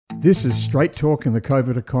This is Straight Talk in the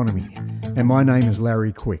COVID economy, and my name is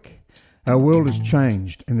Larry Quick. Our world has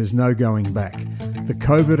changed and there's no going back. The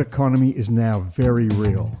COVID economy is now very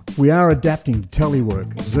real. We are adapting to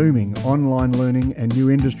telework, Zooming, online learning and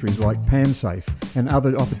new industries like PanSafe and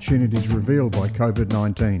other opportunities revealed by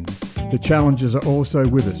COVID-19. The challenges are also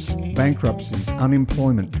with us: bankruptcies,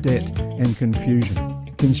 unemployment, debt and confusion.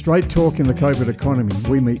 In Straight Talk in the COVID economy,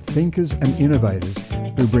 we meet thinkers and innovators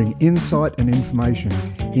who bring insight and information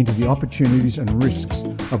into the opportunities and risks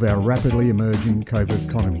of our rapidly emerging COVID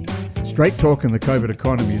economy. Straight Talk in the COVID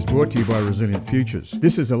economy is brought to you by Resilient Futures.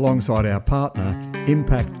 This is alongside our partner,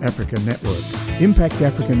 Impact Africa Network. Impact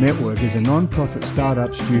Africa Network is a non-profit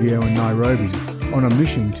startup studio in Nairobi on a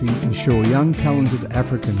mission to ensure young talented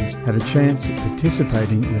Africans have a chance at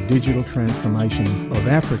participating in the digital transformation of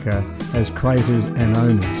Africa as creators and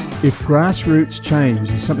owners. If grassroots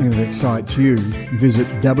change is something that excites you, visit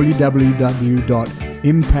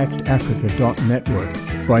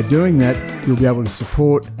www.impactafrica.network. By doing that, you'll be able to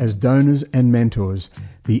support, as donors and mentors,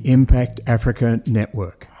 the Impact Africa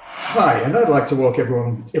Network. Hi, and I'd like to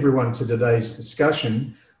welcome everyone to today's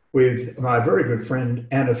discussion with my very good friend,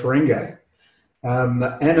 Anna Faringa.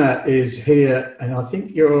 Anna is here, and I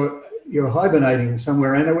think you're hibernating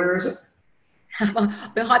somewhere. Anna, where is it?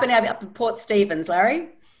 We're hibernating up at Port Stephens, Larry.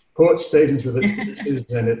 Port Stephens with its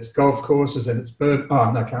beaches and its golf courses and its bird. Oh,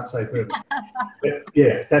 no, I can't say bird. But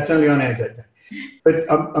yeah, that's only on Anzac Day.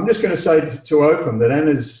 But I'm just going to say to open that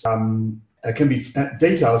Anna's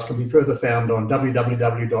details can be further found on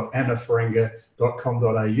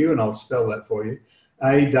www.annafaringa.com.au, and I'll spell that for you: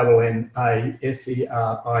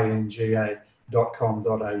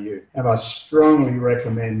 ANNAFERINGA.com.au. And I strongly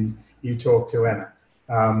recommend you talk to Anna.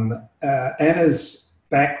 Anna's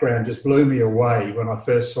background just blew me away when I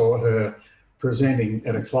first saw her presenting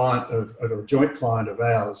at a joint client of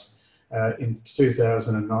ours in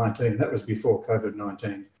 2019. That was before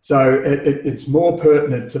COVID-19. So it's more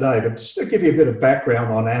pertinent today. But just to give you a bit of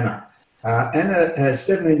background on Anna, Anna has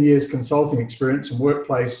 17 years consulting experience in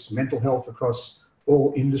workplace mental health across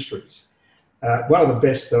all industries. One of the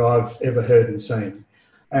best that I've ever heard and seen.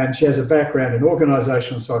 And she has a background in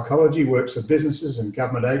organisational psychology, works with businesses and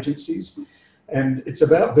government agencies, and it's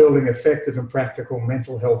about building effective and practical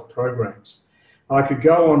mental health programs. I could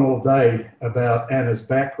go on all day about Anna's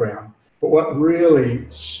background, but what really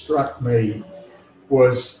struck me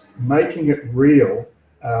was making it real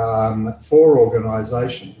for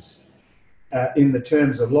organisations in the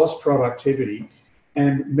terms of lost productivity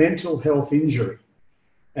and mental health injury.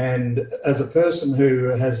 And as a person who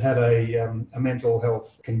has had a mental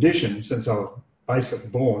health condition since I was basically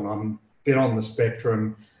born, I'm a bit on the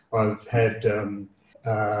spectrum. I've had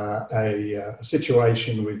a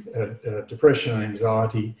situation with depression and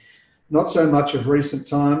anxiety, not so much of recent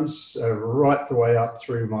times, right the way up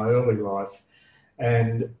through my early life.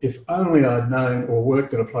 And if only I'd known or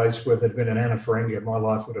worked at a place where there'd been an Anna Faringa, my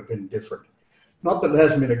life would have been different. Not that it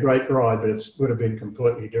hasn't been a great ride, but it would have been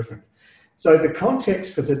completely different. So the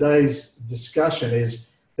context for today's discussion is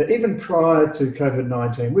that even prior to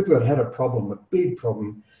COVID-19, we've had a problem, a big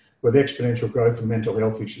problem, with exponential growth in mental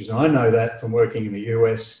health issues. And I know that from working in the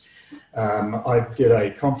US. I did a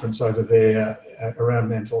conference over there around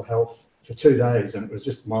mental health for 2 days, and it was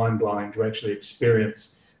just mind-blowing to actually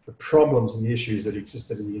experience the problems and the issues that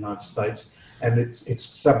existed in the United States and its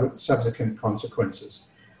subsequent consequences.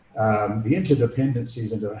 The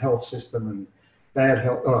interdependencies into the health system and bad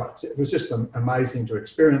health. Oh, it was just amazing to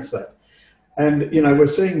experience that. And, you know, we're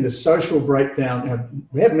seeing the social breakdown.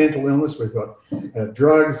 We have mental illness, we've got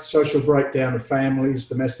drugs, social breakdown of families,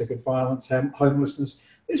 domestic violence, homelessness.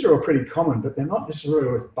 These are all pretty common, but they're not necessarily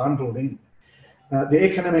always bundled in. The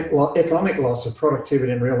economic loss of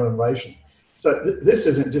productivity and real innovation. So this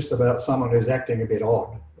isn't just about someone who's acting a bit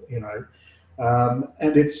odd, you know.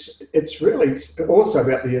 And it's really also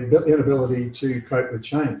about the inability to cope with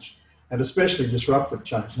change, and especially disruptive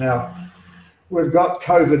change. Now, we've got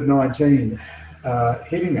COVID-19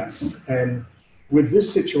 hitting us, and with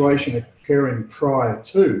this situation occurring prior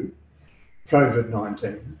to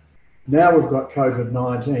COVID-19, now we've got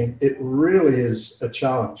COVID-19, it really is a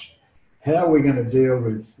challenge. How are we going to deal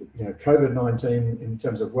with COVID-19 in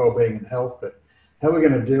terms of well-being and health, but how are we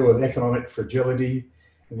going to deal with economic fragility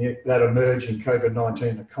and that emerging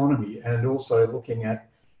COVID-19 economy, and also looking at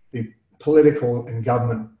the political and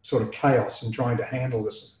government sort of chaos and trying to handle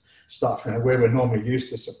this stuff, where we're normally used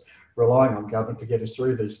to relying on government to get us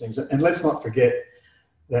through these things. And let's not forget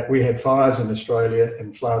that we had fires in Australia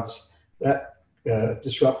and floods. That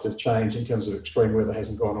disruptive change in terms of extreme weather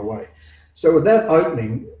hasn't gone away. So with that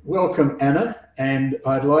opening, welcome Anna, and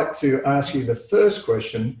I'd like to ask you the first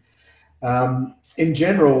question. In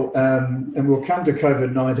general, and we'll come to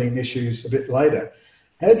COVID-19 issues a bit later,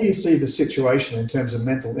 how do you see the situation in terms of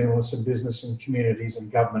mental illness in business and communities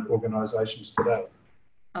and government organisations today?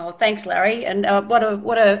 Oh, thanks, Larry. And what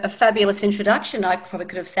a fabulous introduction. I probably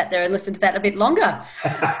could have sat there and listened to that a bit longer.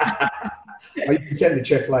 You can send the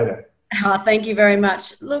check later. Thank you very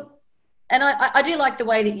much. Look, and I do like the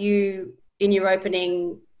way that you, in your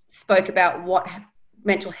opening, spoke about what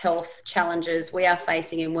mental health challenges we are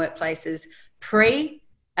facing in workplaces pre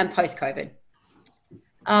and post-COVID.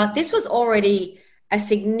 This was already a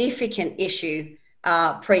significant issue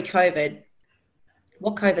pre-COVID.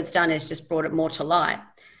 What COVID's done is just brought it more to light.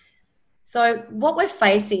 So what we're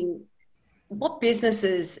facing, what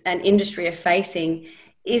businesses and industry are facing,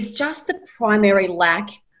 is just the primary lack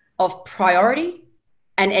of priority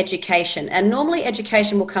and education. And normally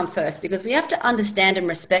education will come first because we have to understand and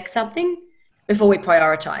respect something before we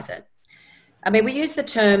prioritize it. I mean, we use the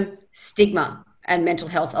term stigma and mental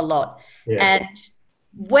health a lot. Yeah. And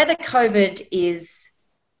whether COVID is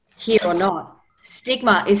here or not,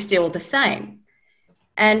 stigma is still the same.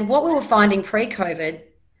 And what we were finding pre-COVID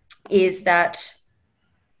is that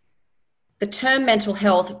the term mental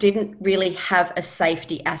health didn't really have a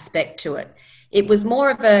safety aspect to it. It was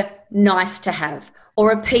more of a nice to have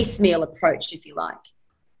or a piecemeal approach, if you like.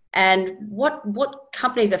 And what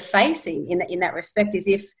companies are facing in that respect is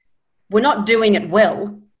if we're not doing it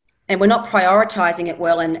well and we're not prioritizing it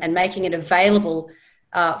well and making it available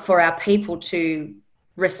for our people to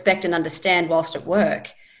respect and understand whilst at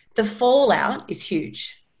work, the fallout is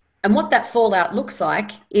huge. And what that fallout looks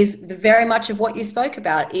like is very much of what you spoke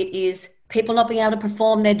about. It is people not being able to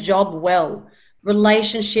perform their job well,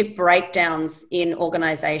 relationship breakdowns in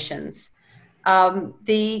organizations,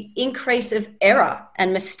 the increase of error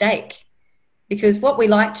and mistake. Because what we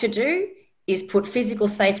like to do is put physical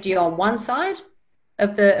safety on one side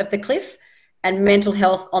of the cliff and mental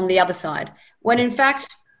health on the other side, when in fact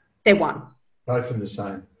they're one. Both in the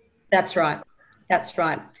same. That's right. That's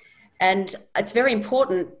right. And it's very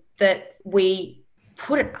important that we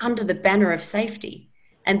put it under the banner of safety.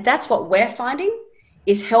 And that's what we're finding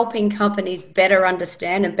is helping companies better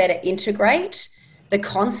understand and better integrate the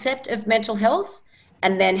concept of mental health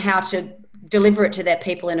and then how to deliver it to their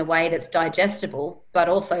people in a way that's digestible, but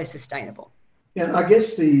also sustainable. Yeah, and I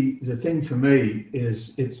guess the thing for me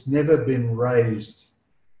is it's never been raised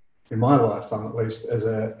in my lifetime, at least, as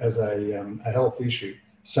a health issue,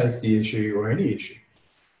 safety issue, or any issue.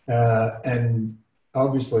 And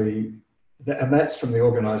obviously, and that's from the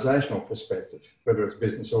organisational perspective, whether it's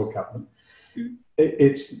business or government. Mm.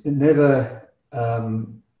 It's never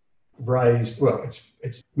raised, well,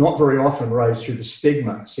 it's not very often raised through the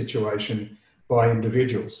stigma situation by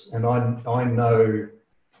individuals. And I know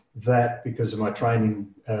that because of my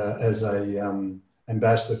training as a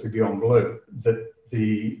ambassador for Beyond Blue, that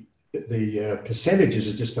the percentages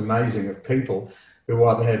are just amazing of people who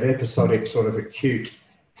either have episodic sort of acute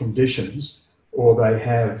conditions or they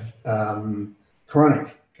have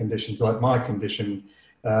chronic conditions, like my condition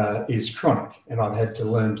is chronic, and I've had to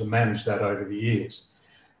learn to manage that over the years.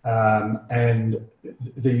 And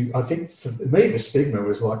I think for me, the stigma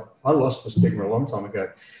was like, I lost the stigma a long time ago,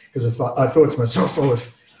 because I thought to myself, well,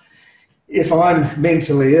 if I'm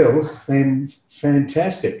mentally ill, then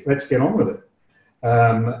fantastic, let's get on with it.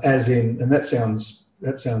 And that sounds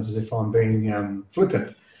as if I'm being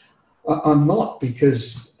flippant. I'm not,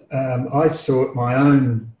 because I sought my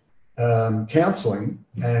own counselling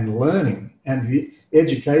and learning, and the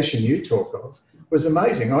education you talk of was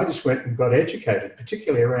amazing. I just went and got educated,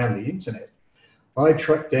 particularly around the internet. I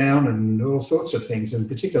tracked down and all sorts of things, and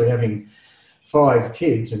particularly having 5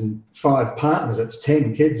 kids and 5 partners, it's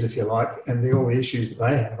 10 kids if you like, and all the issues that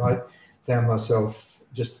they have. I found myself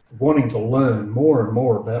just wanting to learn more and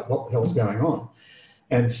more about what the hell's going on,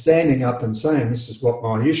 and standing up and saying, this is what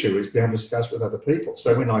my issue is, being able to discuss with other people.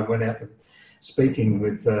 So when I went out speaking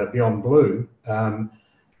with Beyond Blue,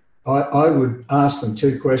 I would ask them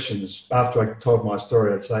 2 questions after I told my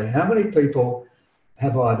story. I'd say, how many people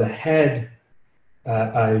have either had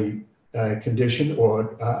a condition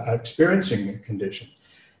or are experiencing a condition?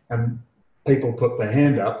 And people put their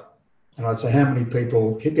hand up, and I'd say, how many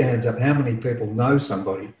people, keep your hands up, how many people know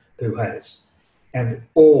somebody who has? And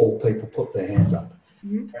all people put their hands up.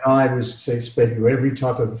 Mm-hmm. And I was speaking to every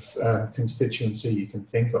type of constituency you can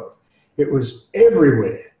think of. It was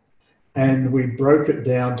everywhere. And we broke it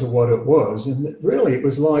down to what it was. And really, it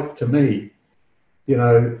was like, to me,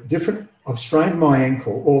 different. I've strained my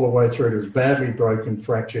ankle all the way through. It was badly broken,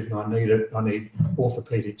 fractured, and I need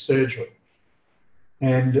orthopedic surgery.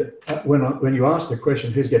 And when you asked the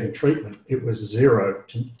question, who's getting treatment, it was 0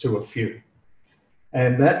 to a few.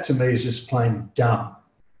 And that to me is just plain dumb.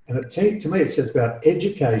 And to me, it says about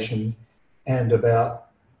education and about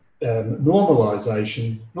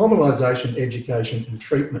normalisation, education and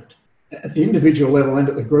treatment at the individual level and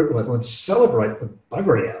at the group level, and celebrate the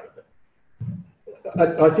buggery out of it.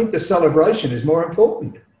 I think the celebration is more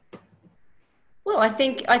important. Well, I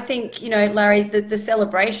think Larry, the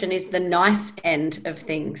celebration is the nice end of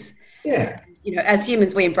things. Yeah. As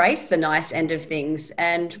humans, we embrace the nice end of things.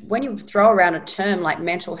 And when you throw around a term like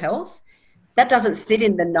mental health, that doesn't sit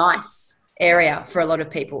in the nice area for a lot of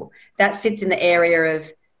people. That sits in the area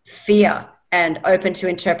of fear and open to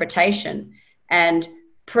interpretation and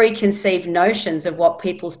preconceived notions of what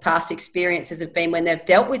people's past experiences have been when they've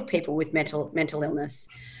dealt with people with mental illness.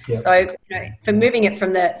 Yep. So, for moving it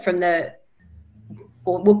from the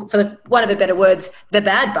one of the better words, the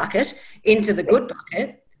bad bucket into the good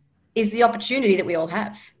bucket, is the opportunity that we all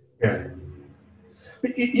have. Yeah.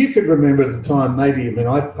 But you could remember at the time, maybe,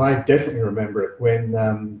 I definitely remember it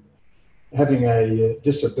when having a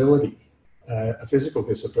disability, a physical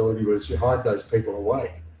disability, was you hide those people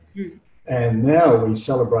away. Mm. And now we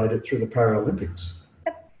celebrate it through the Paralympics.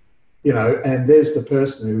 Yep. And there's the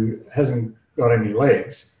person who hasn't got any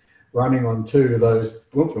legs running on two of those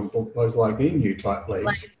like emu type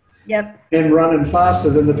legs. Yep. And running faster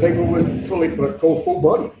than the people with what called full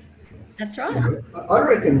body. That's right. I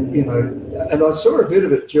reckon, and I saw a bit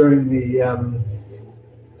of it during the,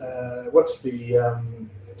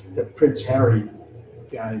 the Prince Harry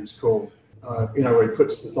Games called, where he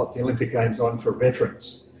puts the Olympic Games on for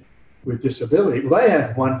veterans with disability. Well, they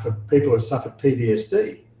have one for people who suffered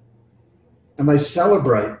PTSD. And they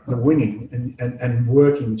celebrate the winning and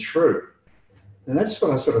working through. And that's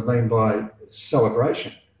what I sort of mean by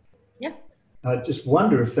celebration. Yeah. I just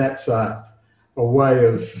wonder if that's a way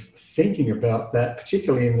of thinking about that,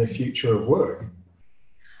 particularly in the future of work.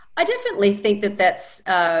 I definitely think that that's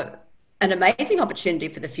an amazing opportunity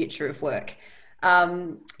for the future of work.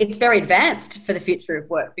 It's very advanced for the future of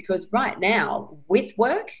work because right now, with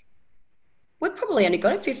work, we've probably only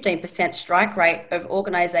got a 15% strike rate of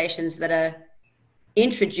organisations that are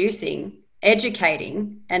introducing,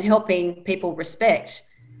 educating, and helping people respect,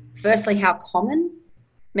 firstly, how common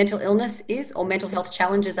mental illness is or mental health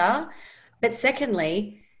challenges are. But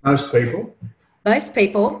secondly, most people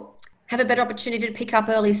have a better opportunity to pick up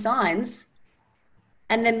early signs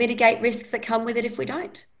and then mitigate risks that come with it if we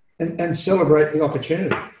don't. And celebrate the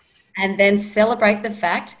opportunity. And then celebrate the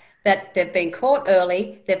fact that they've been caught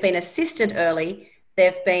early, they've been assisted early,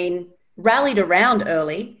 they've been rallied around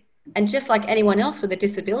early, and just like anyone else with a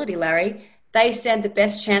disability, Larry, they stand the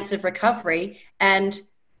best chance of recovery and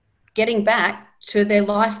getting back to their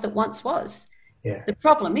life that once was. Yeah. The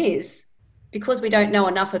problem is, because we don't know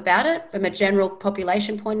enough about it from a general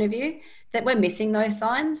population point of view, that we're missing those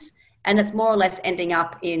signs, and it's more or less ending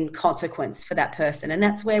up in consequence for that person. And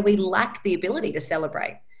that's where we lack the ability to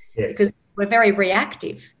celebrate. Yes. Because we're very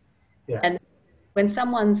reactive. Yeah. And when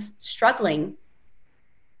someone's struggling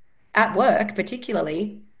at work,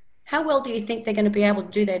 particularly, how well do you think they're going to be able to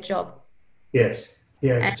do their job? Yes.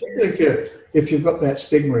 Yeah. Particularly if you've got that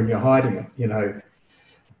stigma and you're hiding it,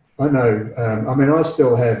 I know, I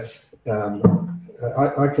still have,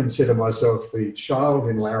 I consider myself the child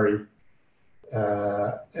in Larry,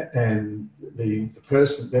 and the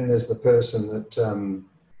person, then there's the person that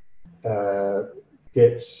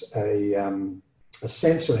gets a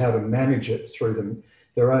sense of how to manage it through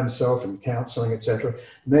their own self and counselling, etc.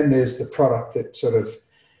 And then there's the product that sort of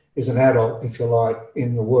is an adult, if you like,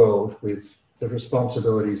 in the world with the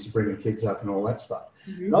responsibilities to bring the kids up and all that stuff.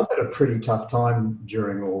 Mm-hmm. And I've had a pretty tough time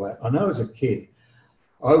during all that. I know as a kid,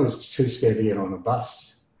 I was too scared to get on a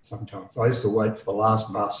bus sometimes. I used to wait for the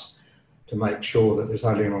last bus to make sure that there's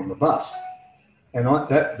nobody on the bus. And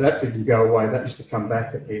that didn't go away. That used to come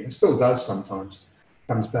back at me. It still does sometimes.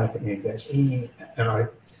 Comes back at me and goes, and I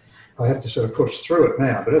have to sort of push through it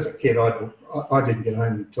now. But as a kid, I didn't get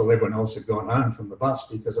home until everyone else had gone home from the bus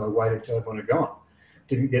because I waited till everyone had gone.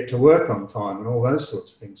 Didn't get to work on time and all those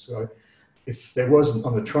sorts of things. So if there wasn't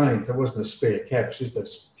on the train, if there wasn't a spare cab, which used to have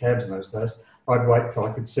cabs in those days, I'd wait till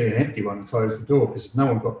I could see an empty one and close the door because no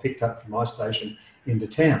one got picked up from my station into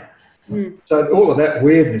town. Mm. So all of that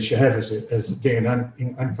weirdness you have as being an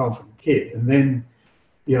unconfident kid, and then,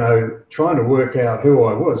 trying to work out who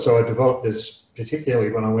I was. So I developed this,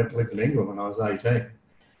 particularly when I went to live in England when I was 18,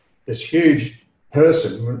 this huge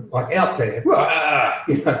person, like out there,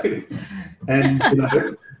 and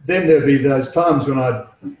then there'd be those times when I'd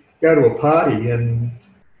go to a party and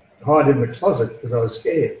hide in the closet because I was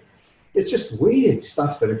scared. It's just weird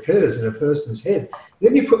stuff that occurs in a person's head.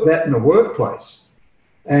 Then you put that in a workplace,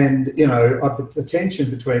 And, you know, the tension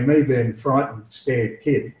between me being a frightened, scared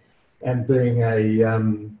kid and being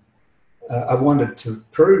I wanted to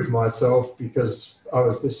prove myself because I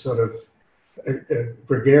was this sort of a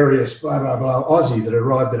gregarious, blah, blah, blah, Aussie that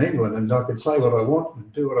arrived in England, and I could say what I want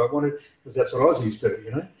and do what I wanted because that's what Aussies do,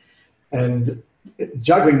 you know. And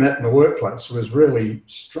juggling that in the workplace was really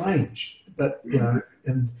strange. But, you know,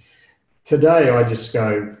 and today I just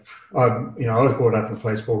go, I was brought up in a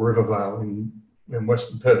place called Rivervale in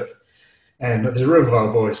Western Perth, and there's a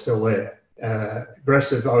Rivervale boy still there.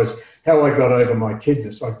 Aggressive. How I got over my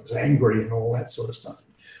kidness. I was angry and all that sort of stuff.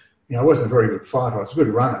 You know, I wasn't a very good fighter. I was a good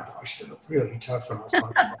runner, but I used to look really tough when I was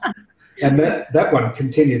playing. And that one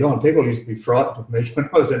continued on. People used to be frightened of me when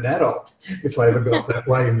I was an adult, if I ever got that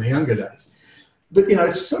way in the younger days. But, you know,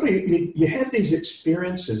 it's sort of, you have these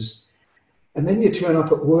experiences, and then you turn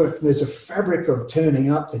up at work, and there's a fabric of turning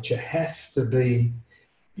up that you have to be,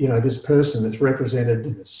 you know, this person that's represented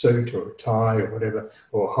in a suit or a tie or whatever,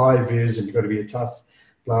 or high vis, and you've got to be a tough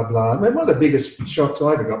blah, blah. I mean, one of the biggest shocks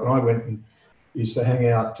I ever got when I went and used to hang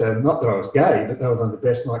out, not that I was gay, but they were one of the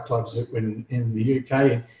best nightclubs in the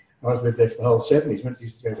UK. I lived there for the whole 70s,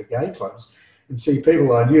 used to go to gay clubs and see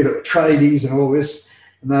people I knew that were tradies and all this,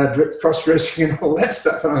 and they were cross-dressing and all that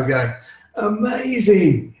stuff. And I was going,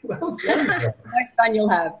 amazing. Well done, guys. Most fun you'll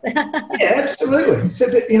have. Yeah, absolutely. So,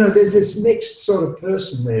 but, you know, there's this mixed sort of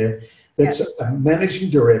person there that's a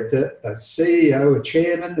managing director, a CEO, a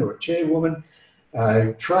chairman or a chairwoman,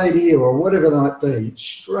 a tradie or whatever they might be,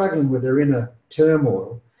 struggling with their inner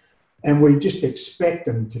turmoil. And we just expect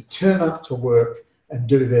them to turn up to work and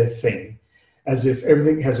do their thing as if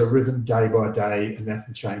everything has a rhythm day by day and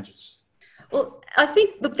nothing changes. Well, I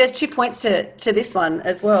think, look, there's 2 points to this one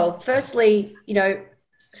as well. Firstly, you know,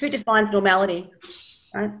 who defines normality,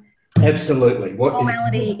 right? Absolutely.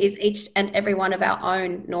 Normality is each and every one of our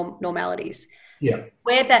own normalities. Yeah.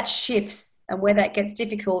 Where that shifts and where that gets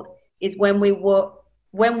difficult is when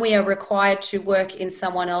we are required to work in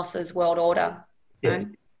someone else's world order. Yes,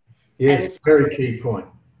 right? Yes, very key point.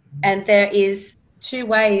 And there is 2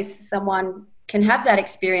 ways someone can have that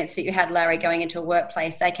experience that you had, Larry, going into a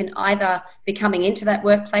workplace. They can either be coming into that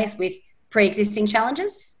workplace with pre-existing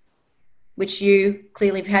challenges, which you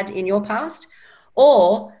clearly have had in your past,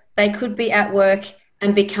 or they could be at work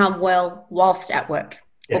and become well whilst at work.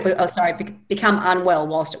 Yeah. Become unwell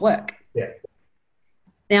whilst at work. Yeah.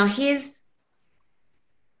 Now, here's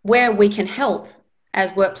where we can help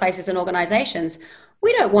as workplaces and organisations.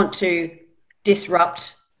 We don't want to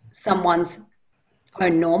disrupt someone's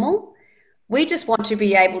own normal. We just want to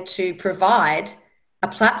be able to provide a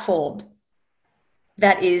platform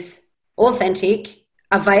that is authentic,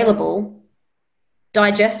 available,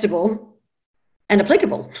 digestible, and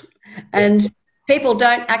applicable. And people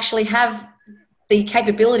don't actually have the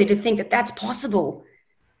capability to think that that's possible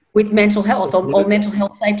with mental health or mental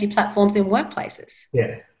health safety platforms in workplaces.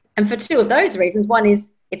 Yeah. And for 2 of those reasons, one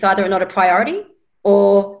is it's either not a priority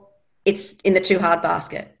or it's in the too hard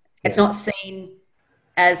basket. It's not seen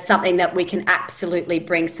as something that we can absolutely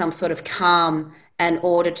bring some sort of calm and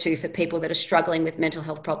order to for people that are struggling with mental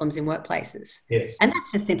health problems in workplaces. Yes. And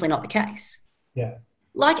that's just simply not the case. Yeah.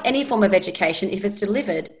 Like any form of education, if it's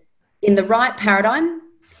delivered in the right paradigm,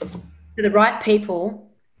 to the right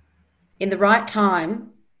people, in the right time,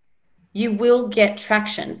 you will get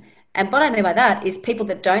traction. And what I mean by that is people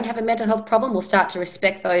that don't have a mental health problem will start to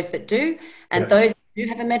respect those that do. And those that do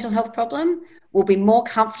have a mental health problem will be more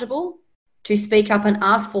comfortable to speak up and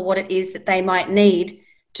ask for what it is that they might need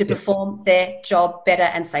to perform their job better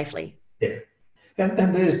and safely. Yeah.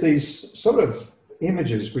 And there's these sort of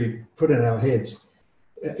images we put in our heads.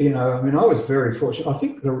 You know, I mean, I was very fortunate. I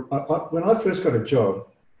think when I first got a job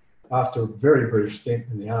after a very brief stint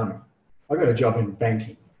in the Army, I got a job in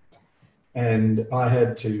banking. And I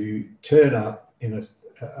had to turn up in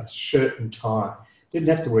a shirt and tie. Didn't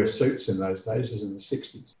have to wear suits in those days, as in the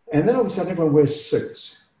 60s. And then all of a sudden everyone wears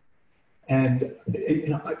suits. And, you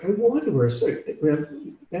know, I go, why do you wear a suit?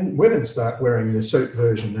 Then women start wearing the suit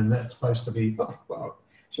version, and that's supposed to be, oh, well,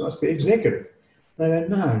 she must be executive. They go,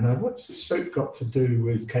 no, what's the suit got to do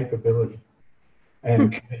with capability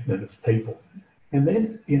and commitment of people? And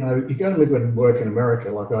then, you know, you go and live and work in America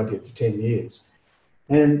like I did for 10 years.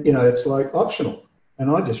 And, you know, it's like optional.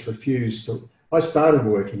 And I just refused to. I started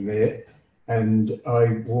working there and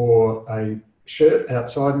I wore a shirt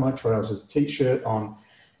outside my trousers, a T-shirt on,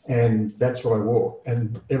 and that's what I wore.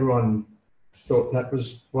 And everyone thought that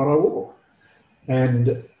was what I wore.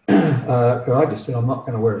 And I just said, I'm not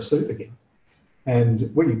going to wear a suit again.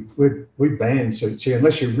 And we ban suits here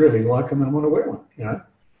unless you really like them and want to wear one, you know.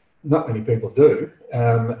 Not many people do.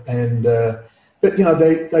 but you know,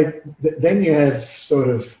 then you have sort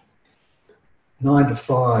of 9 to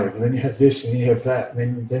 5, and then you have this and you have that,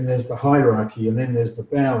 and then there's the hierarchy, and then there's the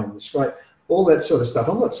bowing, the straight, all that sort of stuff.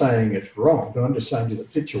 I'm not saying it's wrong, but I'm just saying, does it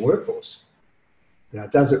fit your workforce? You know,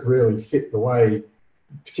 does it really fit the way,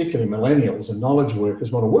 particularly millennials and knowledge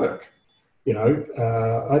workers want to work? You know,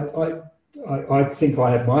 I think I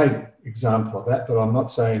have my example of that, but I'm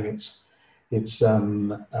not saying it's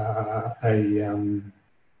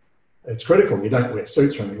critical. You don't wear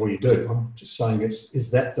suits or anything, or you do. I'm just saying, is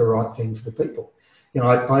that the right thing for the people? You know,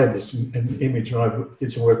 I had this image when I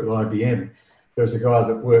did some work with IBM. There was a guy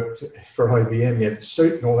that worked for IBM. He had the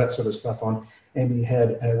suit and all that sort of stuff on, and he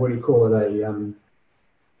had what do you call it,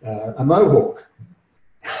 a mohawk.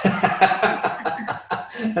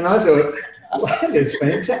 And I thought, wow, that's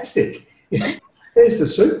fantastic. You know, there's the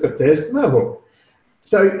suit, but there's the mohawk.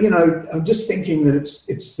 So, you know, I'm just thinking that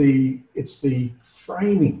it's the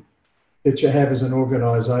framing that you have as an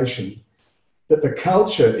organisation, that the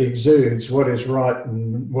culture exudes what is right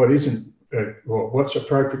and what isn't, or what's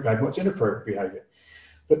appropriate behaviour, what's inappropriate behaviour.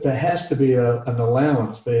 But there has to be an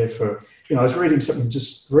allowance there for, you know, I was reading something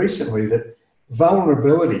just recently that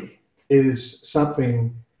vulnerability is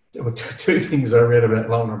something, or two things I read about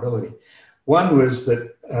vulnerability. One was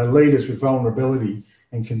that leaders with vulnerability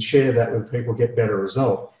and can share that with people get better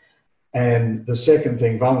result. And the second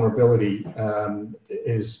thing, vulnerability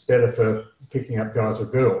is better for picking up guys or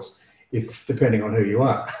girls, if depending on who you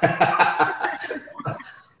are. I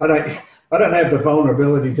don't have the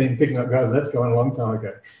vulnerability thing picking up guys. That's going a long time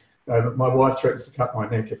ago. My wife threatens to cut my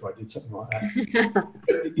neck if I did something like that.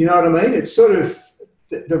 But you know what I mean? It's sort of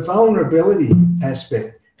the vulnerability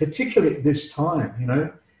aspect, particularly at this time. You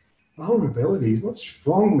know, vulnerability. What's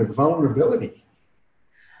wrong with vulnerability?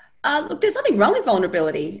 Look, there's nothing wrong with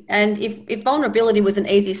vulnerability, and if vulnerability was an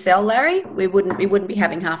easy sell, Larry, we wouldn't be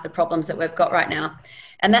having half the problems that we've got right now.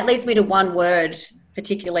 And that leads me to one word,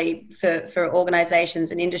 particularly for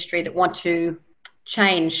organisations and industry that want to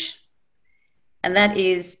change, and that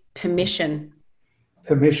is permission.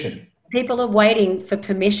 Permission. People are waiting for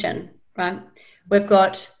permission, right? We've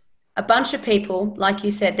got a bunch of people, like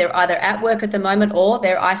you said, they're either at work at the moment or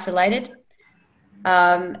they're isolated,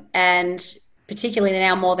 and particularly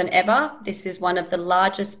now more than ever, this is one of the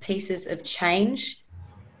largest pieces of change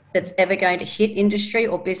that's ever going to hit industry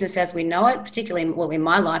or business as we know it, particularly, well, in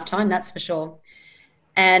my lifetime, that's for sure.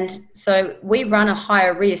 And so we run a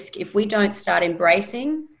higher risk if we don't start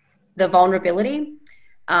embracing the vulnerability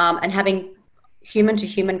and having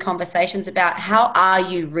human-to-human conversations about how are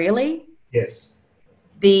you really? Yes.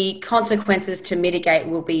 The consequences to mitigate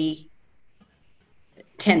will be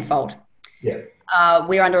tenfold. Yeah.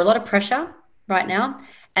 We're under a lot of pressure right now,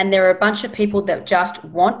 and there are a bunch of people that just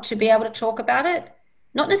want to be able to talk about it,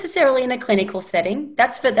 not necessarily in a clinical setting.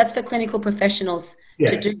 That's for clinical professionals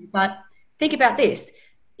to do. But think about this: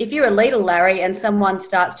 if you're a leader, Larry, and someone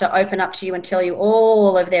starts to open up to you and tell you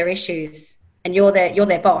all of their issues, and you're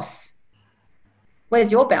their boss, where's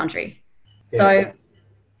your boundary? Yeah. So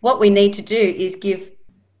what we need to do is give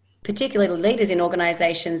particularly leaders in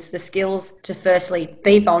organizations the skills to firstly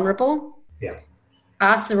be vulnerable,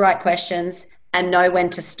 ask the right questions, and know when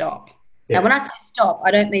to stop. Yeah. Now, when I say stop,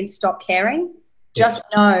 I don't mean stop caring. Just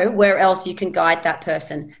know where else you can guide that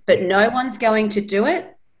person. But no one's going to do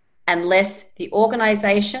it unless the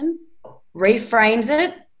organization reframes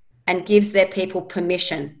it and gives their people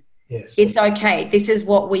permission. Yes. It's okay. This is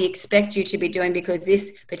what we expect you to be doing, because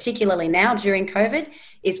this, particularly now during COVID,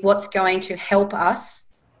 is what's going to help us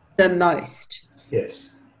the most.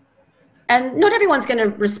 Yes. And not everyone's going to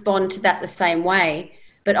respond to that the same way.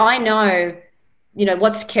 But I know, you know,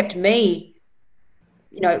 what's kept me,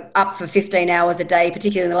 you know, up for 15 hours a day,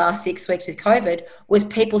 particularly in the last 6 weeks with COVID, was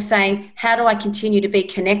people saying, how do I continue to be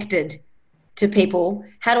connected to people?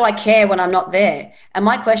 How do I care when I'm not there? And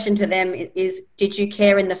my question to them is, did you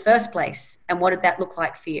care in the first place? And what did that look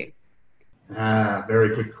like for you?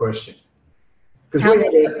 Very good question. Because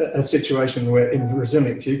we have a situation where in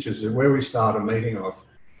Resilient Futures, where we start a meeting off,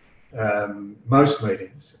 most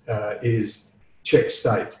meetings, is check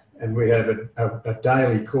state. And we have a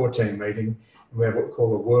daily core team meeting. And we have what we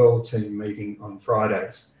call a world team meeting on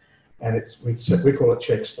Fridays. And we call it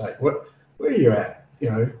check state. Where are you at? You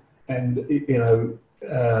know, and you know,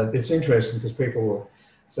 it's interesting because people will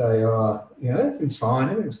say, you know, everything's fine,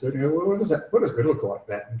 everything's good. You know, well, what does good look like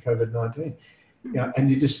that in COVID-19? You know, and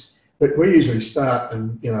but we usually start,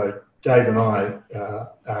 and you know, Dave and I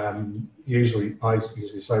usually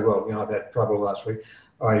say, well, you know, I've had trouble last week.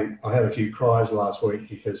 I had a few cries last week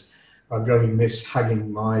because I really miss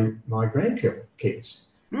hugging my grandkids.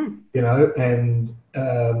 You know, and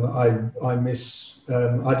I miss.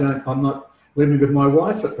 I'm living with my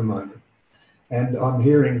wife at the moment. And I'm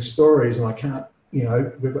hearing stories, and I can't,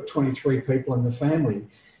 we've got 23 people in the family,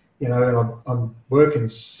 and I'm working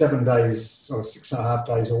 7 days or 6.5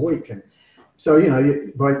 days a week. And so,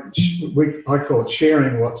 I call it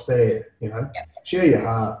sharing what's there, share your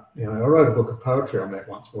heart. I wrote a book of poetry on that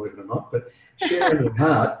once, believe it or not, but sharing your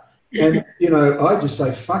heart. And, I just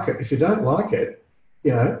say, fuck it. If you don't like it,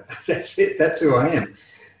 that's it. That's who I am.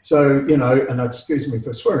 So, and excuse me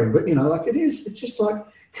for swearing, but, it's just like,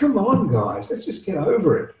 come on, guys, let's just get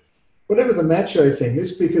over it. Whatever the macho thing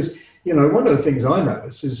is, because, one of the things I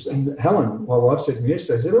notice is, and Helen, my wife, said to me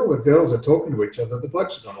yesterday, said all the girls are talking to each other, the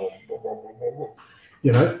blokes are going,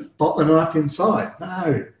 bottling up inside.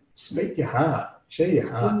 No, speak your heart, share your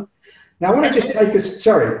heart. Now, I want to just take us,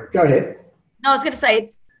 sorry, go ahead. No, I was going to say,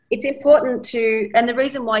 it's important to, and the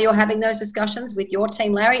reason why you're having those discussions with your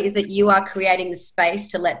team, Larry, is that you are creating the space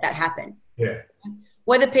to let that happen. Yeah.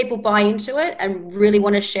 Whether people buy into it and really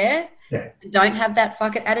want to share, yeah, don't have that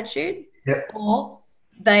fuck it attitude, yeah, or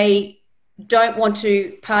they don't want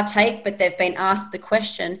to partake, but they've been asked the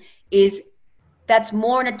question, that's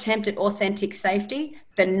more an attempt at authentic safety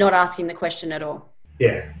than not asking the question at all.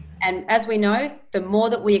 Yeah. And as we know, the more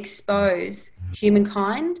that we expose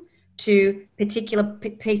humankind to particular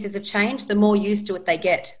pieces of change, the more used to it they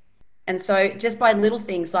get. And so just by little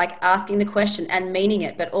things like asking the question and meaning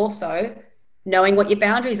it, but also knowing what your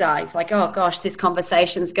boundaries are. It's like, oh gosh, this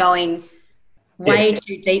conversation's going way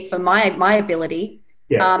too deep for my ability.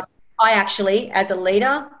 Yeah. I actually, as a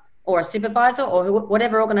leader or a supervisor or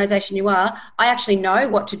whatever organization you are, I actually know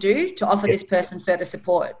what to do to offer this person further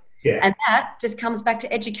support. Yeah. And that just comes back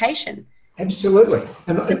to education. Absolutely.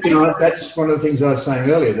 And, that's one of the things I was saying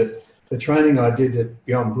earlier, that the training I did at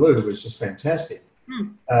Beyond Blue was just fantastic.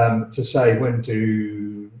 To say when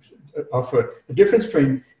to offer, the difference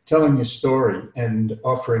between telling your story and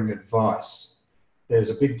offering advice, there's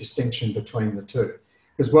a big distinction between the two.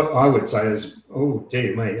 Because what I would say is, oh,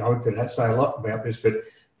 dear me, I could say a lot about this, but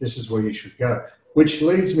this is where you should go. Which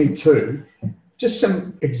leads me to just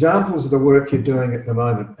some examples of the work you're doing at the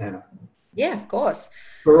moment, Anna. Yeah, of course.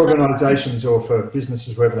 For organisations or for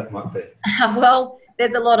businesses, wherever that might be. Well,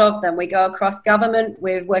 there's a lot of them. We go across government.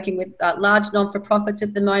 We're working with large non-for-profits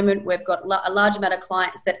at the moment. We've got a large amount of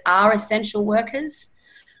clients that are essential workers.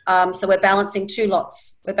 So we're balancing two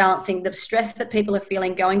lots. We're balancing the stress that people are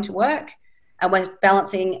feeling going to work, and we're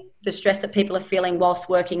balancing the stress that people are feeling whilst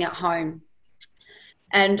working at home.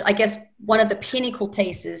 And I guess one of the pinnacle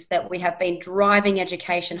pieces that we have been driving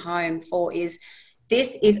education home for is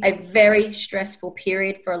this is a very stressful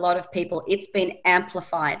period for a lot of people. It's been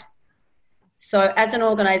amplified. So as an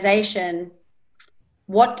organisation,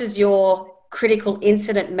 what does your critical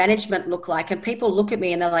incident management look like? And people look at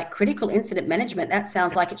me and they're like, critical incident management, that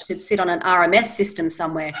sounds like it should sit on an RMS system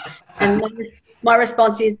somewhere. And my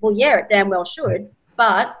response is, well, yeah, it damn well should,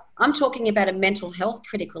 but I'm talking about a mental health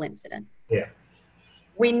critical incident. Yeah.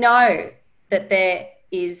 We know that there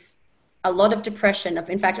is a lot of depression.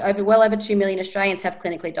 In fact, well over 2 million Australians have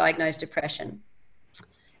clinically diagnosed depression,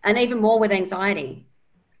 and even more with anxiety.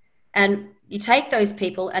 And you take those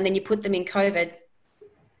people and then you put them in COVID.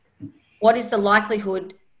 What is the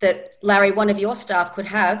likelihood that, Larry, one of your staff could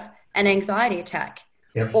have an anxiety attack?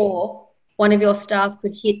 Yep. Or one of your staff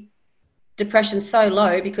could hit depression so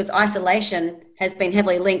low because isolation has been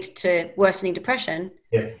heavily linked to worsening depression.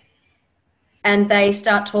 Yep. And they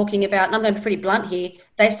start talking about, and I'm going to be pretty blunt here,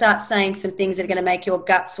 they start saying some things that are going to make your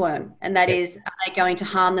gut squirm. And that is, are they going to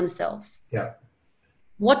harm themselves? Yeah.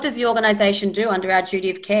 What does the organisation do under our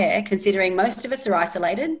duty of care, considering most of us are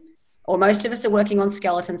isolated or most of us are working on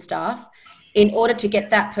skeleton staff, in order to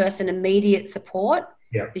get that person immediate support?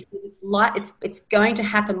 Yeah. Because it's going to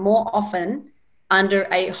happen more often under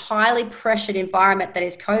a highly pressured environment that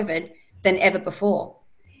is COVID than ever before.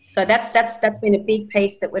 So that's been a big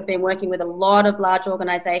piece that we've been working with a lot of large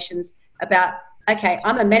organisations about. Okay,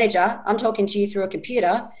 I'm a manager. I'm talking to you through a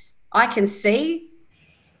computer. I can see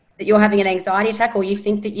that you're having an anxiety attack, or you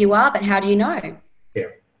think that you are, but how do you know? Yeah.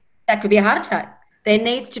 That could be a heart attack. There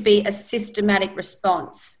needs to be a systematic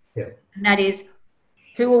response. Yeah. And that is,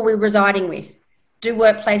 who are we residing with? Do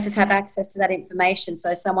workplaces have access to that information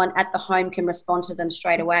so someone at the home can respond to them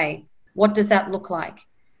straight away? What does that look like?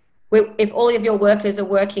 If all of your workers are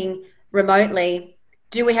working remotely,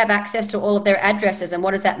 do we have access to all of their addresses, and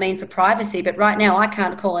what does that mean for privacy? But right now I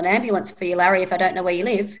can't call an ambulance for you, Larry, if I don't know where you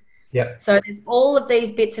live. Yeah. So there's all of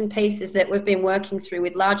these bits and pieces that we've been working through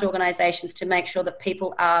with large organisations to make sure that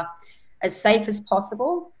people are as safe as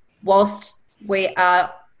possible whilst we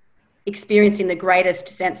are experiencing the greatest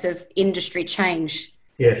sense of industry change.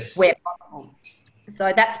 Yes. Where possible.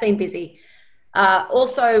 So that's been busy.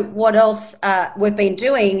 Also, what else we've been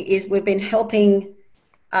doing is we've been helping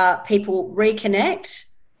people reconnect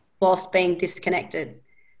whilst being disconnected.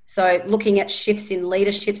 So looking at shifts in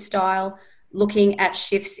leadership style, looking at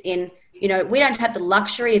shifts in, we don't have the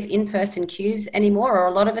luxury of in-person cues anymore, or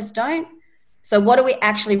a lot of us don't. So what are we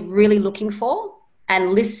actually really looking for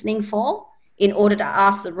and listening for in order to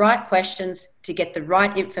ask the right questions, to get the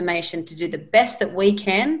right information, to do the best that we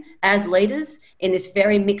can as leaders in this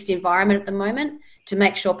very mixed environment at the moment, to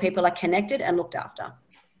make sure people are connected and looked after.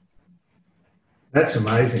 That's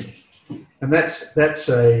amazing. And that's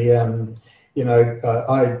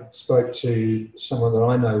I spoke to someone that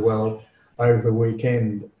I know well over the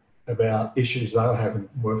weekend about issues they were having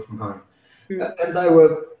work from home. And they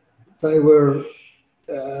were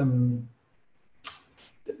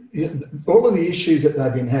all of the issues that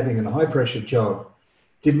they've been having in a high pressure job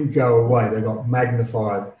didn't go away. They got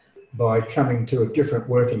magnified by coming to a different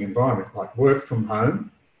working environment, like work from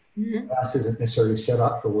home. Us isn't necessarily set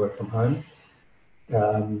up for work from home.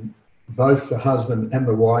 Both the husband and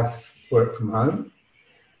the wife work from home,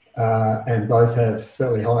 and both have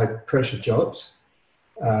fairly high pressure jobs.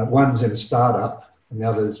 One's in a startup and the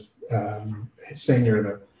other's senior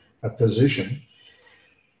in a position.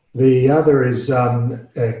 The other is 2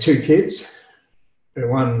 kids,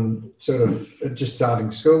 one sort of just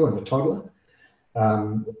starting school and a toddler.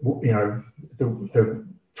 The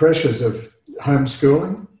pressures of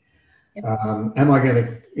homeschooling. Yep. Am I going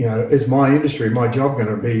to, is my industry, my job going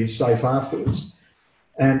to be safe afterwards?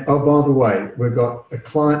 And, oh, by the way, we've got a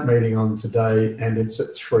client meeting on today and it's at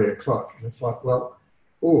 3:00. And it's like, well,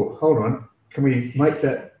 oh, hold on. Can we make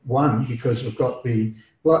that 1 because we've got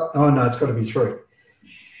oh, no, it's got to be 3.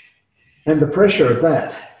 And the pressure of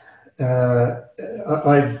that,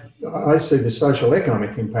 I see the social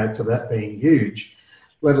economic impacts of that being huge,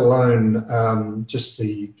 let alone just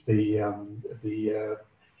the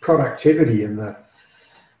productivity and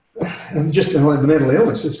just the mental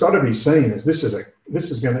illness. It's got to be seen as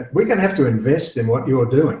we're going to have to invest in what you're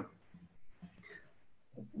doing.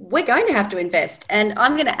 We're going to have to invest, and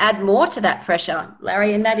I'm going to add more to that pressure,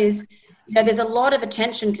 Larry, and that is, there's a lot of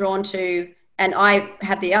attention drawn to. And I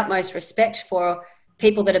have the utmost respect for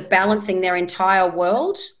people that are balancing their entire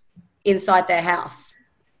world inside their house.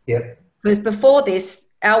 Yep. Because before this,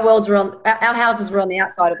 our houses were on the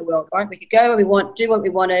outside of the world, right? We could go where we want, do what we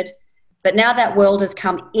wanted. But now that world has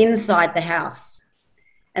come inside the house.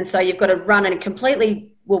 And so you've got to run in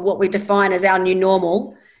completely what we define as our new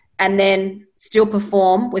normal, and then still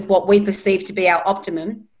perform with what we perceive to be our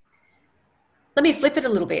optimum. Let me flip it a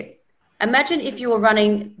little bit. Imagine if you were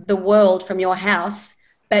running the world from your house,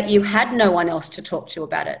 but you had no one else to talk to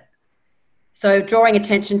about it. So drawing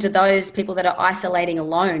attention to those people that are isolating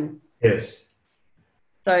alone. Yes.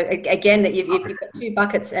 So again, that you've got 2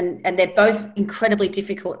 buckets and they're both incredibly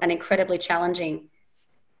difficult and incredibly challenging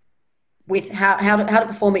with how to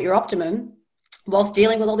perform at your optimum whilst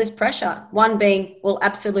dealing with all this pressure. One being, well,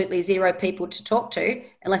 absolutely 0 people to talk to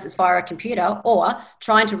unless it's via a computer, or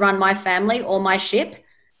trying to run my family or my ship,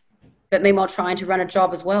 but meanwhile trying to run a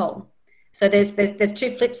job as well. So there's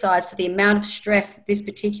 2 flip sides to the amount of stress that this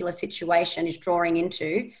particular situation is drawing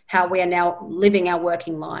into how we are now living our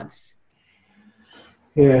working lives.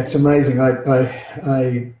 Yeah, it's amazing. I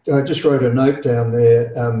just wrote a note down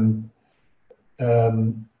there.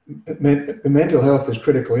 Mental health is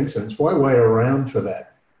critical incidents. Why wait around for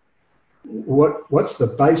that? What's the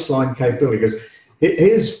baseline capability? Because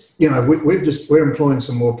here's, we're employing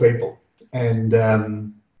some more people, and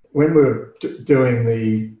when we're doing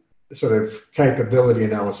the sort of capability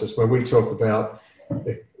analysis, where we talk about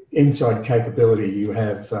the inside capability, you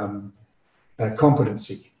have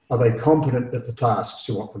competency. Are they competent at the tasks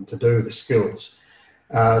you want them to do, the skills?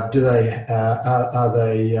 Is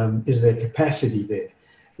there capacity there?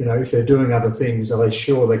 If they're doing other things, are they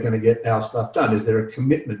sure they're going to get our stuff done? Is there a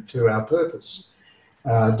commitment to our purpose?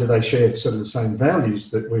 Do they share sort of the same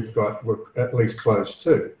values that we're at least close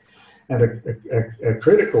to? And a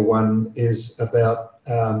critical one is about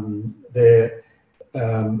their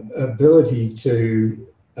ability to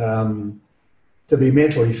be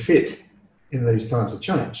mentally fit in these times of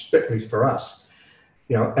change, especially for us.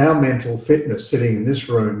 Our mental fitness sitting in this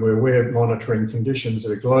room where we're monitoring conditions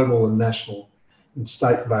at a global and national and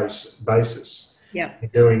state-based basis. Yeah.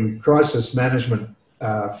 Doing crisis management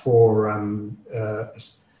for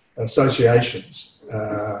associations,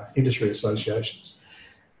 industry associations.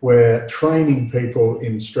 We're training people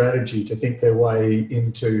in strategy to think their way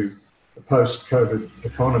into the post-COVID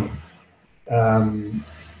economy.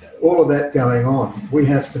 All of that going on, we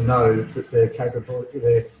have to know that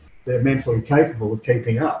they're mentally capable of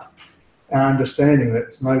keeping up. our understanding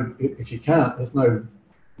that if you can't, that's no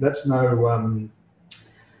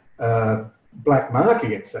black mark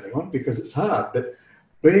against anyone, because it's hard. But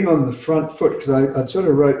being on the front foot, because I'd sort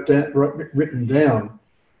of written down,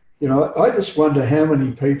 I just wonder how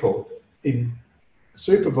many people in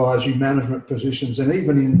supervisory management positions and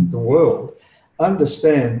even in the world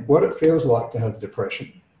understand what it feels like to have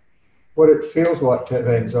depression, what it feels like to have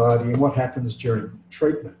anxiety, and what happens during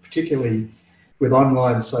treatment, particularly with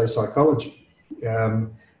online, say, psychology.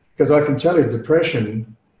 Because I can tell you,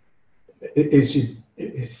 depression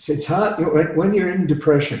it's hard. When you're in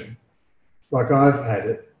depression, like I've had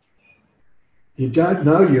it, you don't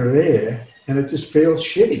know you're there, and it just feels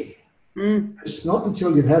shitty. It's not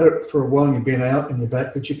until you've had it for a while and you've been out and you're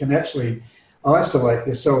back that you can actually isolate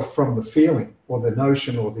yourself from the feeling or the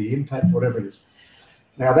notion or the impact, whatever it is.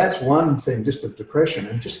 Now, that's one thing, just of depression,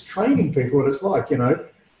 and just training people what it's like,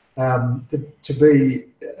 to be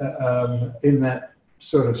in that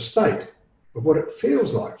sort of state of what it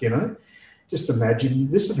feels like, Just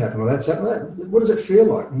imagine this has happened or that's happened. What does it feel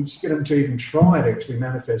like? And just get them to even try to actually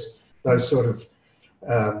manifest those sort of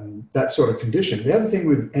that sort of condition. The other thing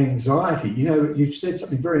with anxiety, you said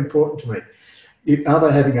something very important to me. Are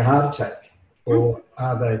they having a heart attack, or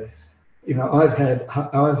are they? I've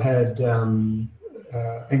had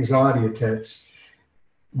anxiety attacks.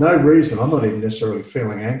 No reason. I'm not even necessarily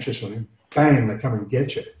feeling anxious, and bang, they come and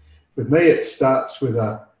get you. With me, it starts with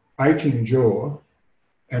a aching jaw,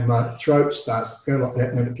 and my throat starts to go like that,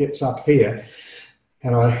 and then it gets up here.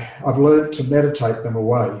 And I've learned to meditate them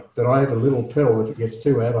away, that I have a little pill. If it gets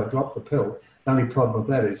too out, I drop the pill. The only problem with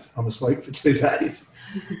that is I'm asleep for 2 days.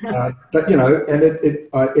 But,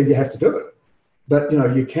 and you have to do it. But,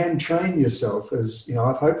 you can train yourself, as,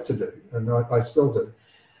 I've hoped to do, and I still do,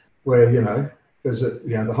 where, because,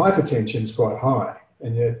 the hypertension is quite high.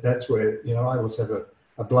 And yet that's where, I always have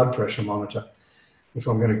a blood pressure monitor if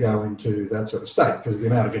I'm going to go into that sort of state, because the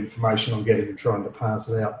amount of information I'm getting and trying to pass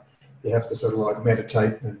it out, you have to sort of like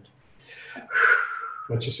meditate and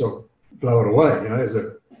let yourself blow it away. As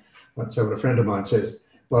what a friend of mine says,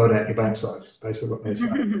 blow it out your backside, is basically what they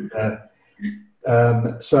say.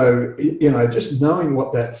 So, just knowing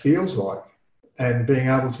what that feels like and being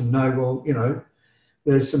able to know, well,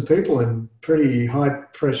 there's some people in pretty high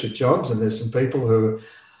pressure jobs, and there's some people who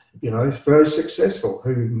are, very successful,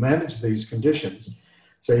 who manage these conditions.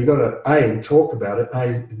 So you've got to, A, talk about it,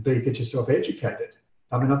 and B, get yourself educated.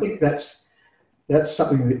 I mean, I think that's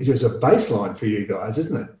something that is a baseline for you guys,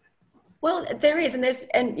 isn't it? Well, there is,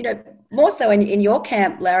 and more so in your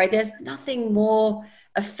camp, Larry, there's nothing more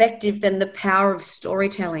effective than the power of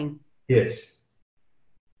storytelling. Yes.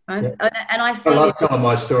 Right? Yeah. And I love telling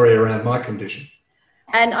my story around my condition.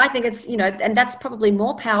 And I think it's, and that's probably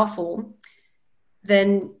more powerful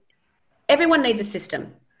than everyone needs a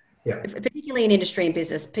system. Yeah. Particularly in industry and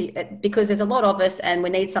business, because there's a lot of us and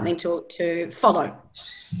we need something to follow.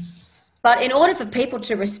 But in order for people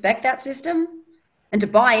to respect that system and to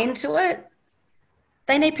buy into it,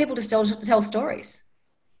 they need people to still tell stories,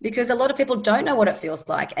 because a lot of people don't know what it feels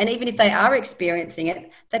like. And even if they are experiencing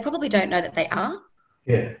it, they probably don't know that they are.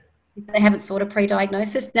 Yeah. They haven't sought a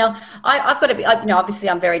pre-diagnosis. Now, I've got to be,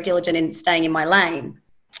 obviously I'm very diligent in staying in my lane,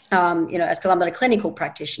 because I'm not a clinical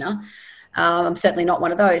practitioner. I'm certainly not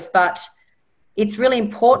one of those, but it's really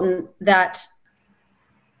important that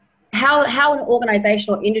how an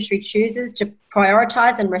organisation or industry chooses to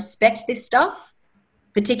prioritise and respect this stuff,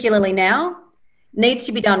 particularly now, needs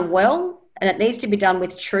to be done well, and it needs to be done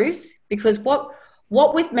with truth, because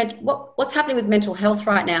what's happening with mental health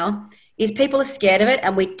right now is people are scared of it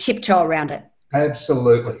and we tiptoe around it.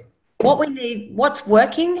 Absolutely. What we need, what's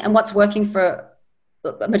working, and what's working for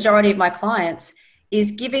the majority of my clients,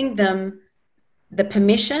 is giving them the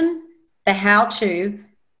permission, the how-to,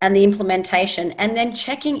 and the implementation, and then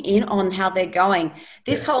checking in on how they're going.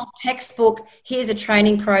 This whole textbook, here's a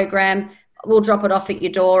training program, we'll drop it off at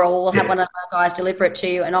your door, or we'll have one of our guys deliver it to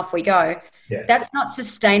you and off we go. Yeah. That's not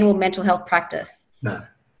sustainable mental health practice. No.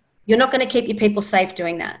 You're not going to keep your people safe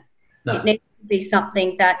doing that. No. It needs to be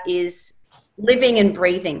something that is living and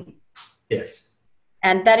breathing. Yes.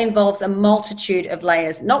 And that involves a multitude of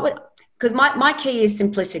layers. Because my key is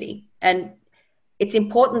simplicity, and it's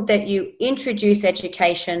important that you introduce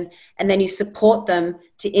education and then you support them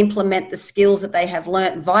to implement the skills that they have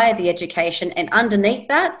learnt via the education, and underneath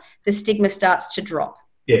that, the stigma starts to drop.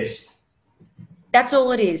 Yes. That's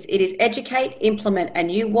all it is. It is educate, implement,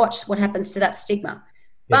 and you watch what happens to that stigma.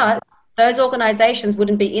 Yeah. But those organisations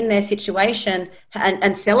wouldn't be in their situation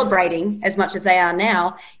and celebrating as much as they are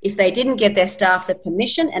now if they didn't give their staff the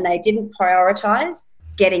permission and they didn't prioritise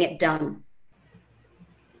getting it done.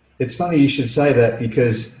 It's funny you should say that,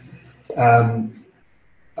 because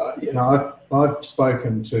You know, I've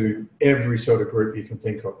spoken to every sort of group you can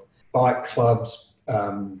think of: bike clubs,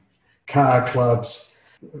 car clubs,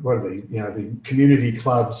 what are the, you know, the community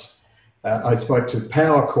clubs. I spoke to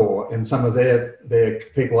Power Corps and some of their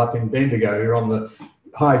people up in Bendigo who are on the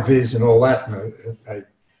high vis and all that.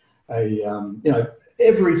 You know,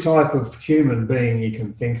 every type of human being you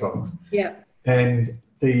can think of. Yeah. And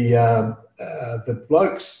the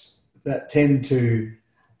blokes that tend to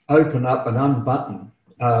open up and unbutton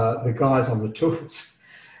the guys on the tours.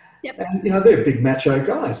 Yep. And, you know, they're big macho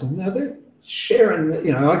guys, and they're sharing,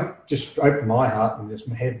 you know, I just open my heart and just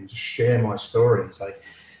my head and just share my story and say,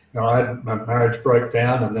 you know, my marriage broke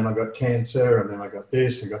down, and then I got cancer, and then I got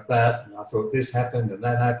this and got that, and I thought this happened and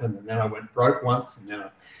that happened, and then I went broke once, and then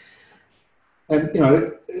and, you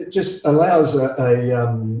know, it just allows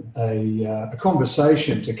a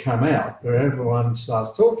conversation to come out where everyone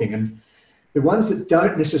starts talking. And the ones that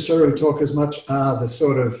don't necessarily talk as much are the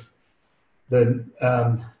sort of the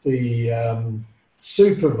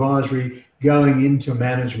supervisory going into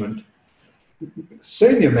management,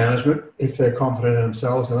 senior management, if they're confident in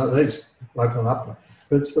themselves, and they just open up.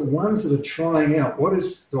 But it's the ones that are trying out,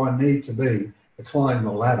 do I need to be to climb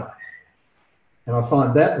the ladder? And I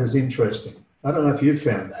find that was interesting. I don't know if you've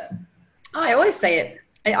found that. I always see it.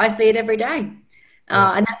 I see it every day.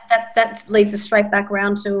 Yeah. And that leads us straight back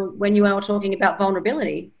around to when you are talking about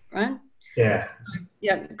vulnerability, right? Yeah.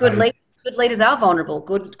 You know, good leaders are vulnerable.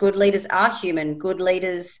 Good leaders are human. Good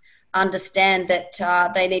leaders understand that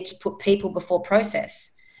they need to put people before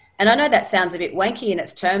process. And I know that sounds a bit wanky in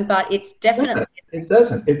its term, but it's definitely... No, it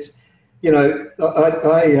doesn't. It's, you know,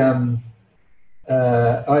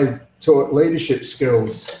 I taught leadership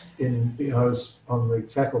skills I was on the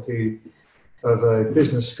faculty of a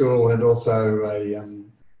business school and also a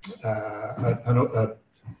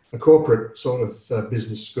corporate sort of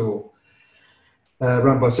business school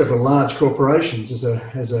run by several large corporations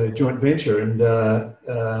as a joint venture. And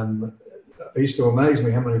it used to amaze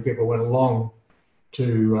me how many people went along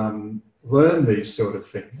to learn these sort of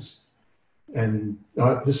things. And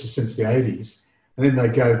this is since the 80s. And then they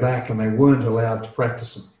go back and they weren't allowed to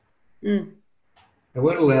practice them. Mm. They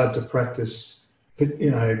weren't allowed to practice,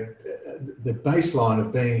 you know, the baseline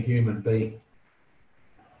of being a human being.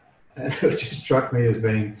 And it just struck me as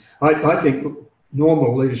being, I think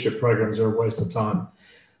normal leadership programs are a waste of time.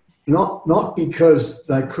 Not because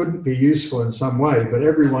they couldn't be useful in some way, but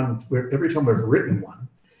every time we've written one,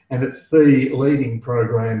 and it's the leading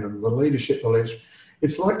program and the leadership,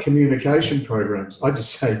 it's like communication programs. I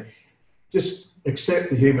just say, just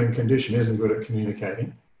accept the human condition isn't good at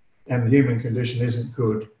communicating, and the human condition isn't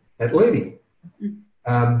good at leading.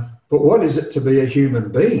 But what is it to be a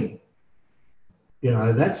human being? You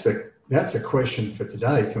know, that's a question for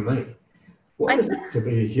today for me. What is it to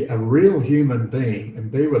be a real human being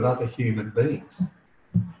and be with other human beings?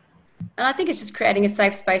 And I think it's just creating a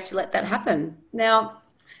safe space to let that happen. Now,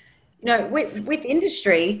 you know, with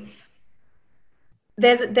industry,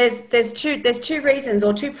 there's two reasons,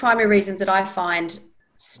 or two primary reasons that I find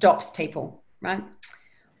stops people, right?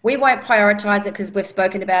 We won't prioritize it because we've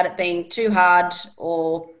spoken about it being too hard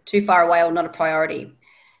or too far away or not a priority.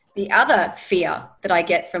 The other fear that I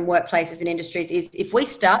get from workplaces and industries is if we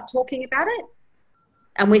start talking about it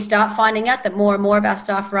and we start finding out that more and more of our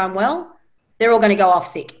staff are unwell, they're all going to go off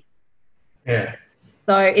sick. Yeah.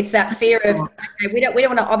 So it's that fear of, okay, we don't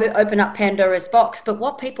want to open up Pandora's box, but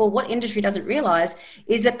what industry doesn't realize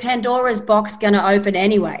is that Pandora's box going to open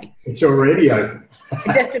anyway. It's already open.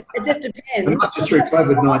 It just depends. And not just through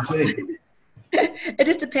COVID-19. It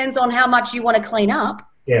just depends on how much you want to clean up.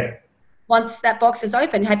 Yeah. Once that box is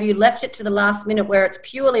open, have you left it to the last minute where it's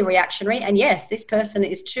purely reactionary? And yes, this person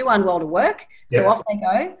is too unwell to work, so off they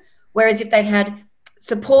go. Whereas if they'd had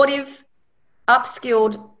supportive,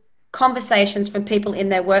 upskilled conversations from people in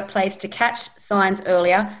their workplace to catch signs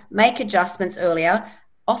earlier, make adjustments earlier,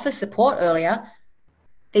 offer support earlier,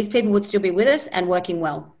 these people would still be with us and working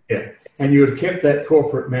well. Yeah, and you would have kept that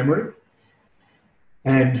corporate memory,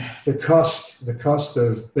 and the cost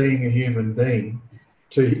of being a human being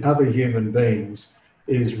to other human beings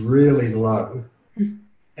is really low.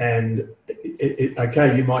 And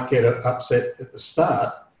okay, you might get upset at the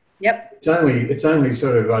start. Yep. It's only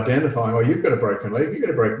sort of identifying, oh, you've got a broken leg, you've got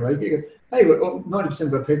a broken leg. Hey, well, 90%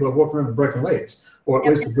 of the people are walking around with broken legs, or at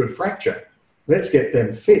least a good fracture. Let's get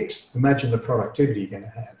them fixed. Imagine the productivity you're going to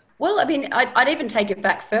have. Well, I mean, I'd even take it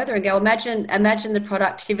back further and go, imagine the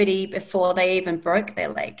productivity before they even broke their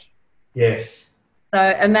leg. Yes. So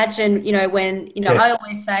imagine, I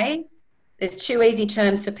always say there's two easy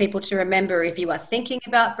terms for people to remember if you are thinking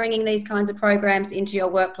about bringing these kinds of programs into your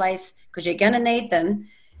workplace, because you're going to need them.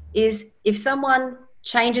 is if someone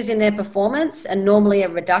changes in their performance, and normally a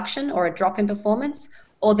reduction or a drop in performance,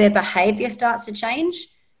 or their behavior starts to change,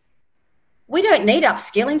 we don't need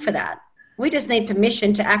upskilling for that. We just need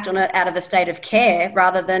permission to act on it out of a state of care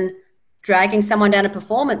rather than dragging someone down a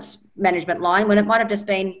performance management line when it might have just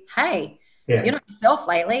been, hey, you're not yourself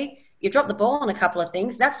lately. You've dropped the ball on a couple of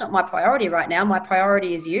things. That's not my priority right now. My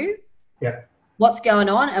priority is you. Yeah. What's going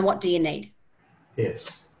on and what do you need?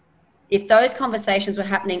 Yes. If those conversations were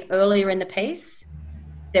happening earlier in the piece,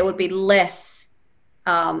 there would be less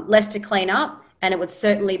to clean up, and it would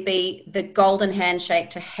certainly be the golden handshake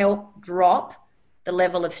to help drop the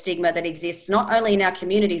level of stigma that exists not only in our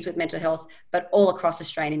communities with mental health, but all across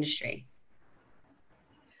Australian industry.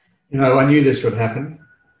 You know, I knew this would happen.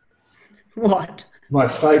 What? My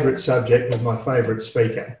favourite subject was my favourite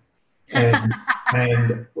speaker.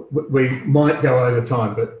 And we might go over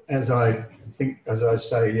time, but as I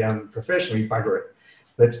say professionally, bugger it.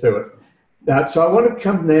 Let's do it. So I want to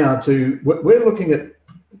come now to, we're looking at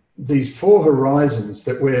these four horizons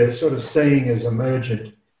that we're sort of seeing as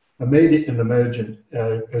emergent, immediate and emergent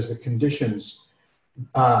as the conditions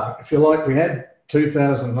are. If you like, we had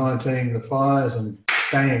 2019, the fires, and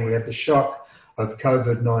bang, we had the shock of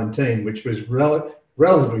COVID-19, which was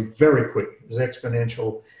relatively very quick. It was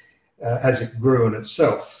exponential as it grew in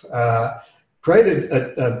itself. Created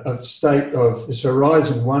a state of this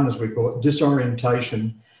horizon one, as we call it,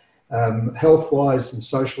 disorientation, health-wise and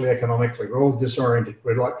socially, economically. We're all disoriented.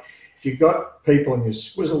 We're like, if you've got people and you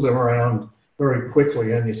swizzle them around very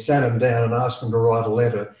quickly and you sat them down and asked them to write a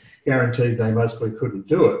letter, guaranteed they mostly couldn't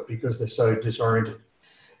do it because they're so disoriented.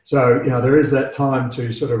 So, you know, there is that time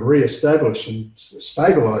to sort of re-establish and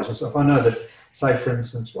stabilise yourself. I know that, say, for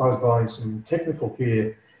instance, I was buying some technical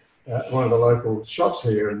gear at one of the local shops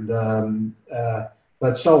here, and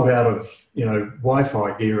they'd sold out of, you know,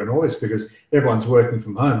 Wi-Fi gear and all this because everyone's working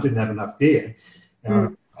from home, didn't have enough gear.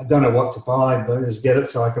 I don't know what to buy, but just get it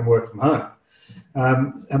so I can work from home.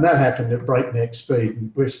 And that happened at breakneck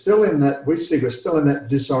speed. We're still in that, we're still in that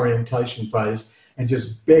disorientation phase and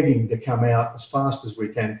just begging to come out as fast as we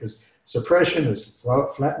can because suppression has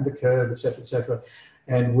flattened the curve, et cetera,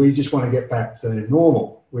 and we just want to get back to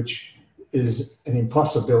normal, which is an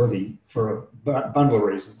impossibility for a bundle of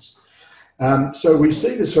reasons. So we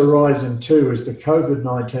see this horizon two as the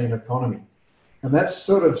COVID-19 economy, and that's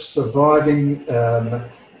sort of surviving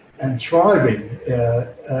and thriving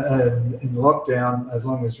in lockdown as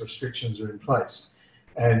long as restrictions are in place.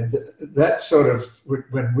 And that sort of,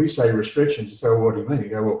 when we say restrictions, you say, well, what do you mean? You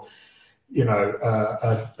go, well, you know,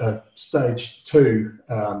 a stage two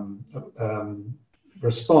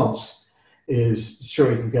response is,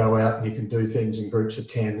 sure, you can go out and you can do things in groups of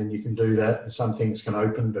 10 and you can do that, and some things can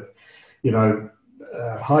open, but, you know,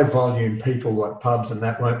 high volume people like pubs and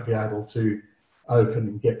that won't be able to open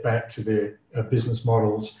and get back to their business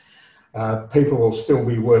models. People will still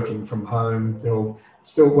be working from home. They'll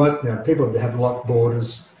still won't, you know, people have locked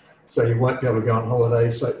borders, so you won't be able to go on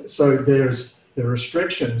holidays. So there's the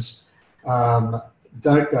restrictions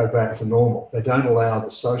don't go back to normal. They don't allow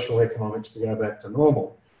the social economics to go back to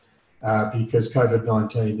normal because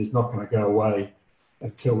COVID-19 is not going to go away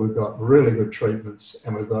until we've got really good treatments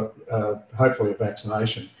and we've got hopefully a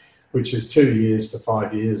vaccination, which is 2 years to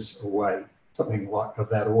 5 years away, something like of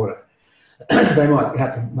that order. They might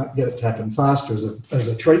get it to happen faster as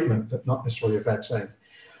a treatment, but not necessarily a vaccine.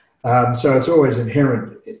 So it's always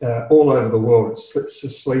inherent all over the world. It's a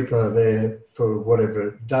sleeper there for whatever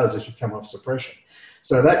it does as you come off suppression.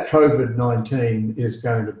 So that COVID-19 is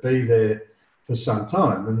going to be there for some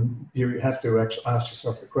time, and you have to actually ask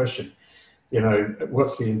yourself the question, you know,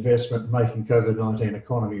 what's the investment in making COVID-19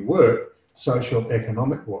 economy work, social,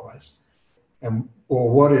 economic wise,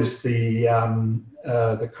 or what is the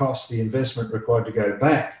cost, the investment required to go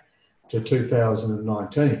back to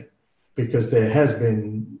 2019, because there has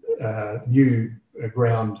been new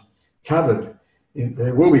ground covered.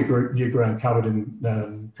 There will be new ground covered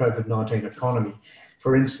in COVID-19 economy,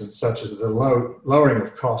 for instance, such as the lowering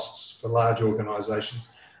of costs for large organisations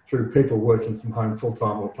through people working from home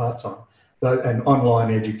full-time or part-time, and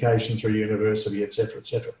online education through university, et cetera, et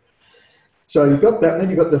cetera. So you've got that. Then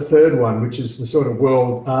you've got the third one, which is the sort of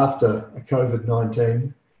world after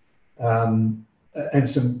COVID-19, and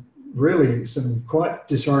some quite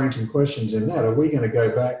disorienting questions in that. Are we going to go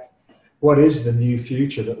back? What is the new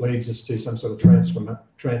future that leads us to some sort of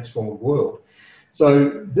transformed world? So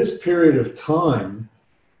this period of time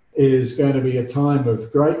is going to be a time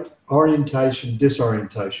of great orientation,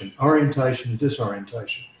 disorientation, orientation,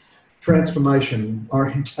 disorientation, transformation,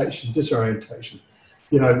 orientation, disorientation.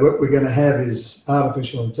 You know, what we're going to have is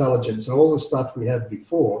artificial intelligence and all the stuff we had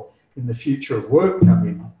before in the future of work come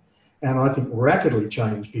in. and I think rapidly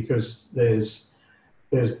change, because there's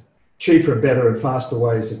cheaper, better and faster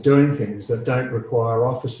ways of doing things that don't require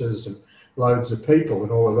offices and loads of people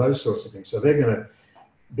and all of those sorts of things. So they're going to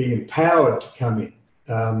be empowered to come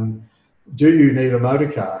in. Do you need a motor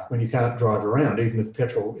car when you can't drive around, even if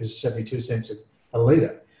petrol is 72 cents a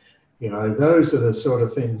litre? You know, those are the sort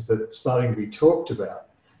of things that are starting to be talked about.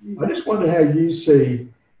 I just wonder how you see,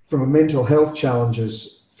 from a mental health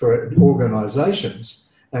challenges for organisations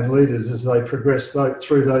and leaders as they progress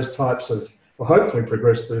through those types of, or hopefully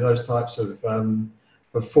progress through those types of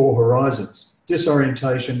 4 horizons: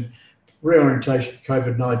 disorientation, reorientation to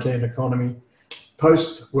COVID-19 economy,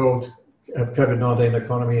 post-world COVID-19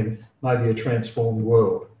 economy, and maybe a transformed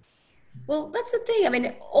world. Well, that's the thing. I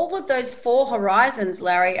mean, all of those 4 horizons,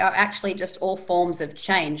 Larry, are actually just all forms of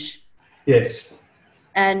change. Yes.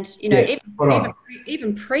 And, you know,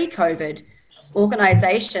 even pre-COVID,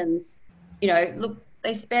 organisations, you know, look,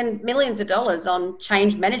 they spend millions of dollars on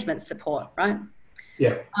change management support, right?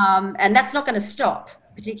 Yeah. And that's not going to stop,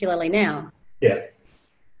 particularly now. Yeah.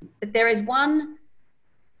 But there is one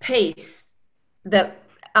piece that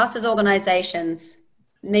us as organisations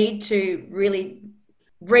need to really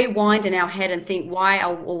rewind in our head and think, why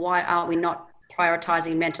are we not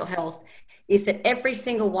prioritising mental health, is that every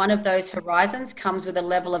single one of those horizons comes with a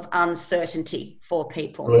level of uncertainty for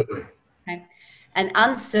people. Absolutely. Okay? And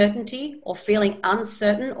uncertainty, or feeling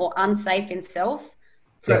uncertain or unsafe in self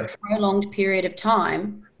for a prolonged period of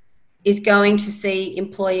time, is going to see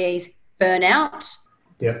employees burn out.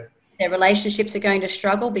 Yeah. Their relationships are going to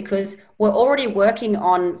struggle, because we're already working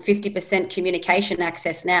on 50% communication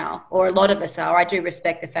access now, or a lot of us are. I do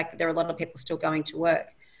respect the fact that there are a lot of people still going to work.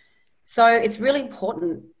 So it's really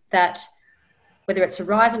important that whether it's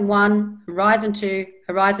Horizon 1, Horizon 2,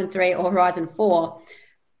 Horizon 3, or Horizon 4,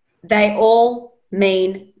 they all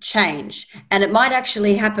mean change. And it might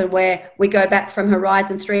actually happen where we go back from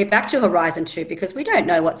Horizon 3 back to Horizon 2, because we don't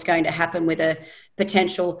know what's going to happen with a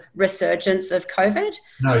potential resurgence of COVID.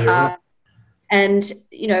 No, you're right. And,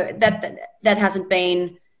 you know, that hasn't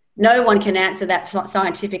been, no one can answer that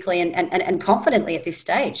scientifically and confidently at this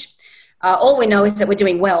stage. All we know is that we're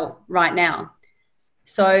doing well right now.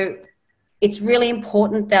 So it's really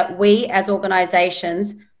important that we as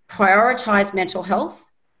organisations prioritise mental health,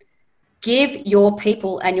 give your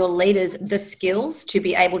people and your leaders the skills to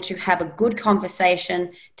be able to have a good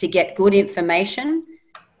conversation, to get good information,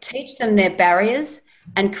 teach them their barriers,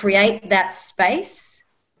 and create that space.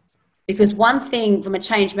 Because one thing from a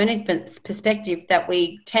change management perspective that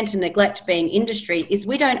we tend to neglect, being industry, is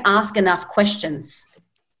we don't ask enough questions.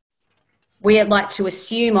 We like to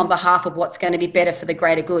assume on behalf of what's going to be better for the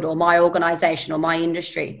greater good, or my organisation or my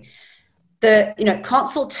industry. The, you know,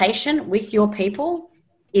 consultation with your people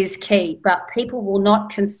is key, but people will not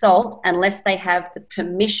consult unless they have the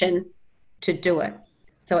permission to do it.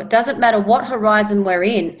 So it doesn't matter what horizon we're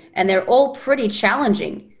in, and they're all pretty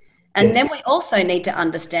challenging. And then we also need to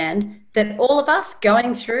understand that all of us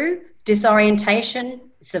going through disorientation,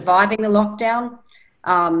 surviving the lockdown,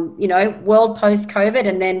 you know, world post-COVID,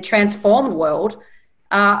 and then transformed world,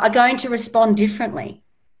 are going to respond differently.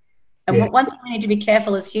 And one thing we need to be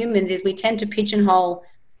careful as humans is we tend to pigeonhole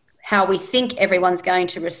how we think everyone's going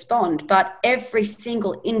to respond, but every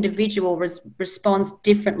single individual responds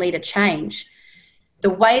differently to change.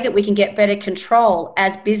 The way that we can get better control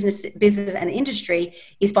as business and industry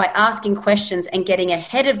is by asking questions and getting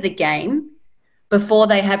ahead of the game before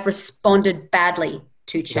they have responded badly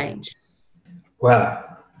to change.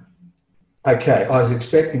 Wow. Okay, I was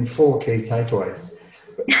expecting 4 key takeaways.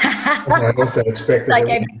 I also expected I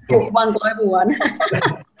gave you one global one.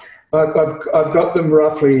 I've got them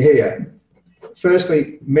roughly here.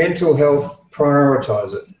 Firstly, mental health,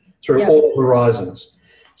 prioritise it through all horizons.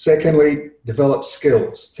 Secondly, develop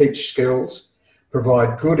skills, teach skills,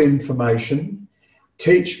 provide good information,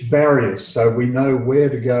 teach barriers so we know where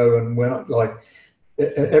to go, and when, like,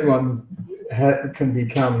 everyone can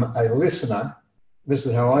become a listener. This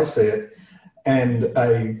is how I see it, and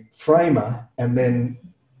a framer, and then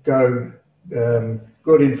go,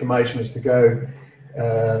 good information is to go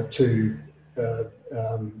to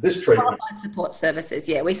this treatment. Qualified support services,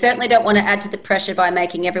 we certainly don't want to add to the pressure by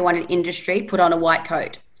making everyone in industry put on a white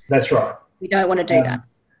coat. That's right. We don't want to do that.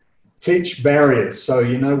 Teach barriers so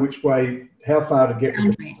you know which way, how far to get.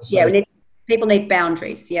 Boundaries, people need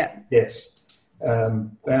boundaries, Yes,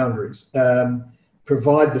 boundaries.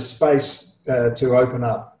 Provide the space to open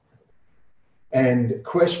up, and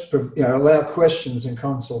allow questions and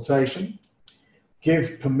consultation.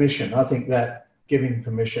 Give permission. I think that giving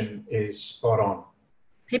permission is spot on.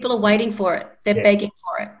 People are waiting for it. They're begging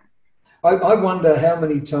for it. I wonder how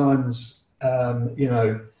many times,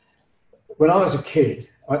 when I was a kid,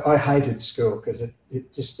 I hated school because it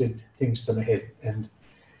just did things to my head, and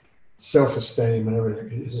self-esteem and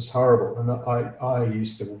everything. It was just horrible. And I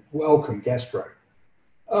used to welcome gastro.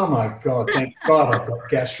 Oh my God, thank God I've got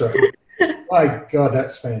gastro. My God,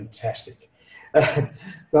 that's fantastic. But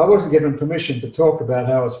I wasn't given permission to talk about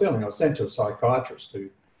how I was feeling. I was sent to a psychiatrist who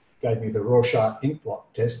gave me the Rorschach ink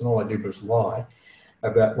blot test, and all I did was lie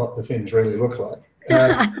about what the things really look like.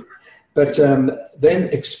 But then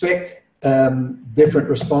expect different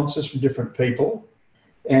responses from different people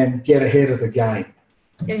and get ahead of the game.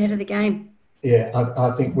 Get ahead of the game. Yeah,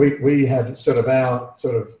 I think we have sort of our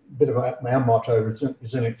motto,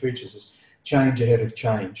 Resilient Futures, is change ahead of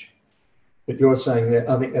change. But you're saying that,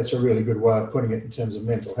 I think that's a really good way of putting it in terms of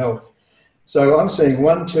mental health. So I'm seeing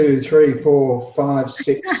 1, 2, 3, 4, 5,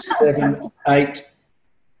 6, 7, 8,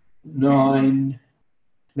 9.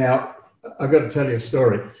 Now, I've got to tell you a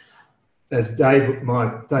story. As David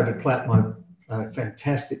Platt, my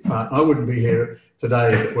fantastic partner, I wouldn't be here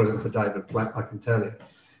today if it wasn't for David Platt, I can tell you.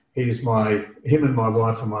 Him and my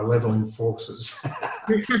wife are my leveling forces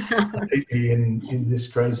in this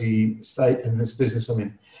crazy state and this business I'm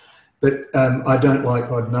in. But I don't like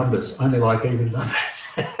odd numbers. I only like even numbers.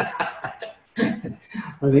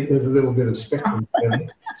 I think there's a little bit of spectrum there.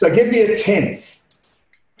 So give me a 10th.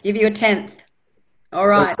 Give you a 10th. All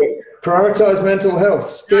right. So prioritise mental health.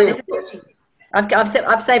 Skills.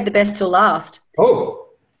 I've saved the best till last. Oh.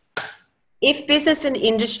 If business and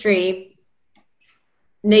industry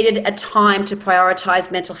needed a time to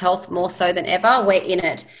prioritise mental health more so than ever, we're in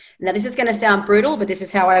it. Now, this is going to sound brutal, but this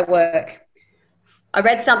is how I work. I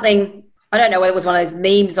read something, I don't know whether it was one of those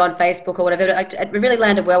memes on Facebook or whatever, it really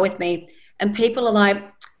landed well with me. And people are like,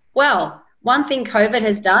 well, one thing COVID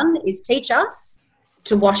has done is teach us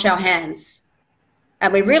to wash our hands.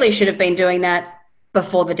 And we really should have been doing that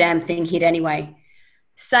before the damn thing hit anyway.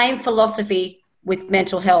 Same philosophy with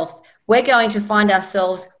mental health. We're going to find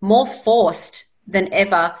ourselves more forced than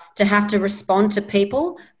ever to have to respond to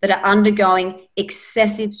people that are undergoing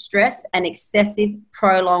excessive stress and excessive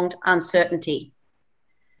prolonged uncertainty.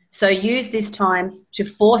 So use this time to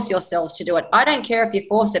force yourselves to do it. I don't care if you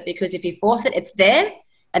force it, because if you force it, it's there,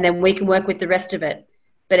 and then we can work with the rest of it.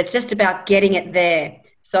 But it's just about getting it there.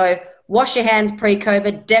 So wash your hands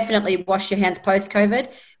pre-COVID, definitely wash your hands post-COVID.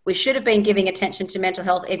 We should have been giving attention to mental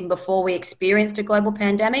health even before we experienced a global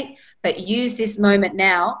pandemic, but use this moment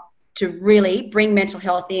now to really bring mental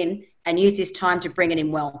health in, and use this time to bring it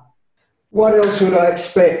in well. What else would I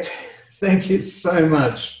expect? Thank you so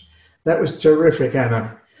much. That was terrific,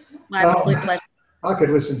 Anna. My absolute pleasure. I could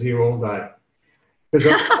listen to you all day, because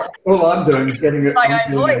all I'm doing is getting my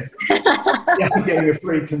own voice. I'm getting a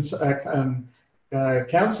free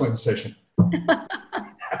counselling session. I'm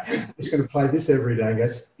just going to play this every day and go,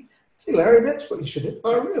 see, Larry, that's what you should do.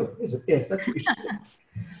 Oh, really? Is it? Yes, that's what you should do.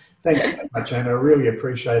 Thanks so much, Anna. I really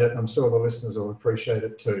appreciate it. And I'm sure the listeners will appreciate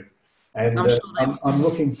it too. And I'm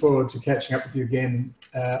looking forward to catching up with you again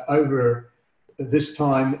over this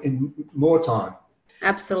time in more time.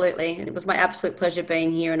 Absolutely. And it was my absolute pleasure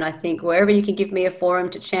being here. And I think wherever you can give me a forum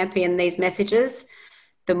to champion these messages,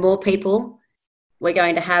 the more people we're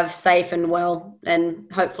going to have safe and well, and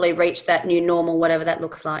hopefully reach that new normal, whatever that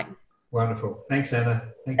looks like. Wonderful. Thanks, Anna.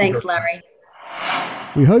 Thanks, Larry.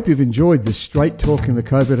 We hope you've enjoyed this Straight Talking the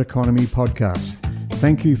COVID Economy podcast.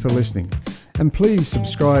 Thank you for listening. And please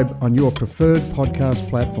subscribe on your preferred podcast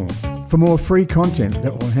platform. For more free content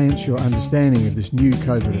that will enhance your understanding of this new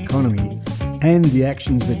COVID economy and the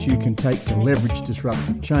actions that you can take to leverage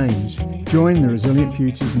disruptive change, join the Resilient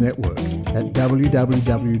Futures Network at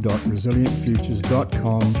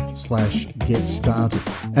www.resilientfutures.com/get started.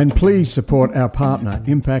 And please support our partner,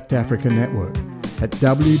 Impact Africa Network, at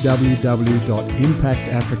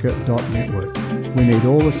www.impactafrica.network. We need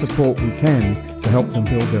all the support we can to help them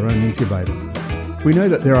build their own incubator. We know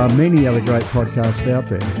that there are many other great podcasts out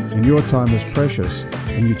there, and your time is precious,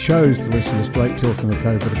 and you chose to listen to Straight Talking the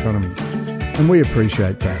COVID Economy. And we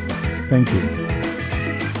appreciate that. Thank you.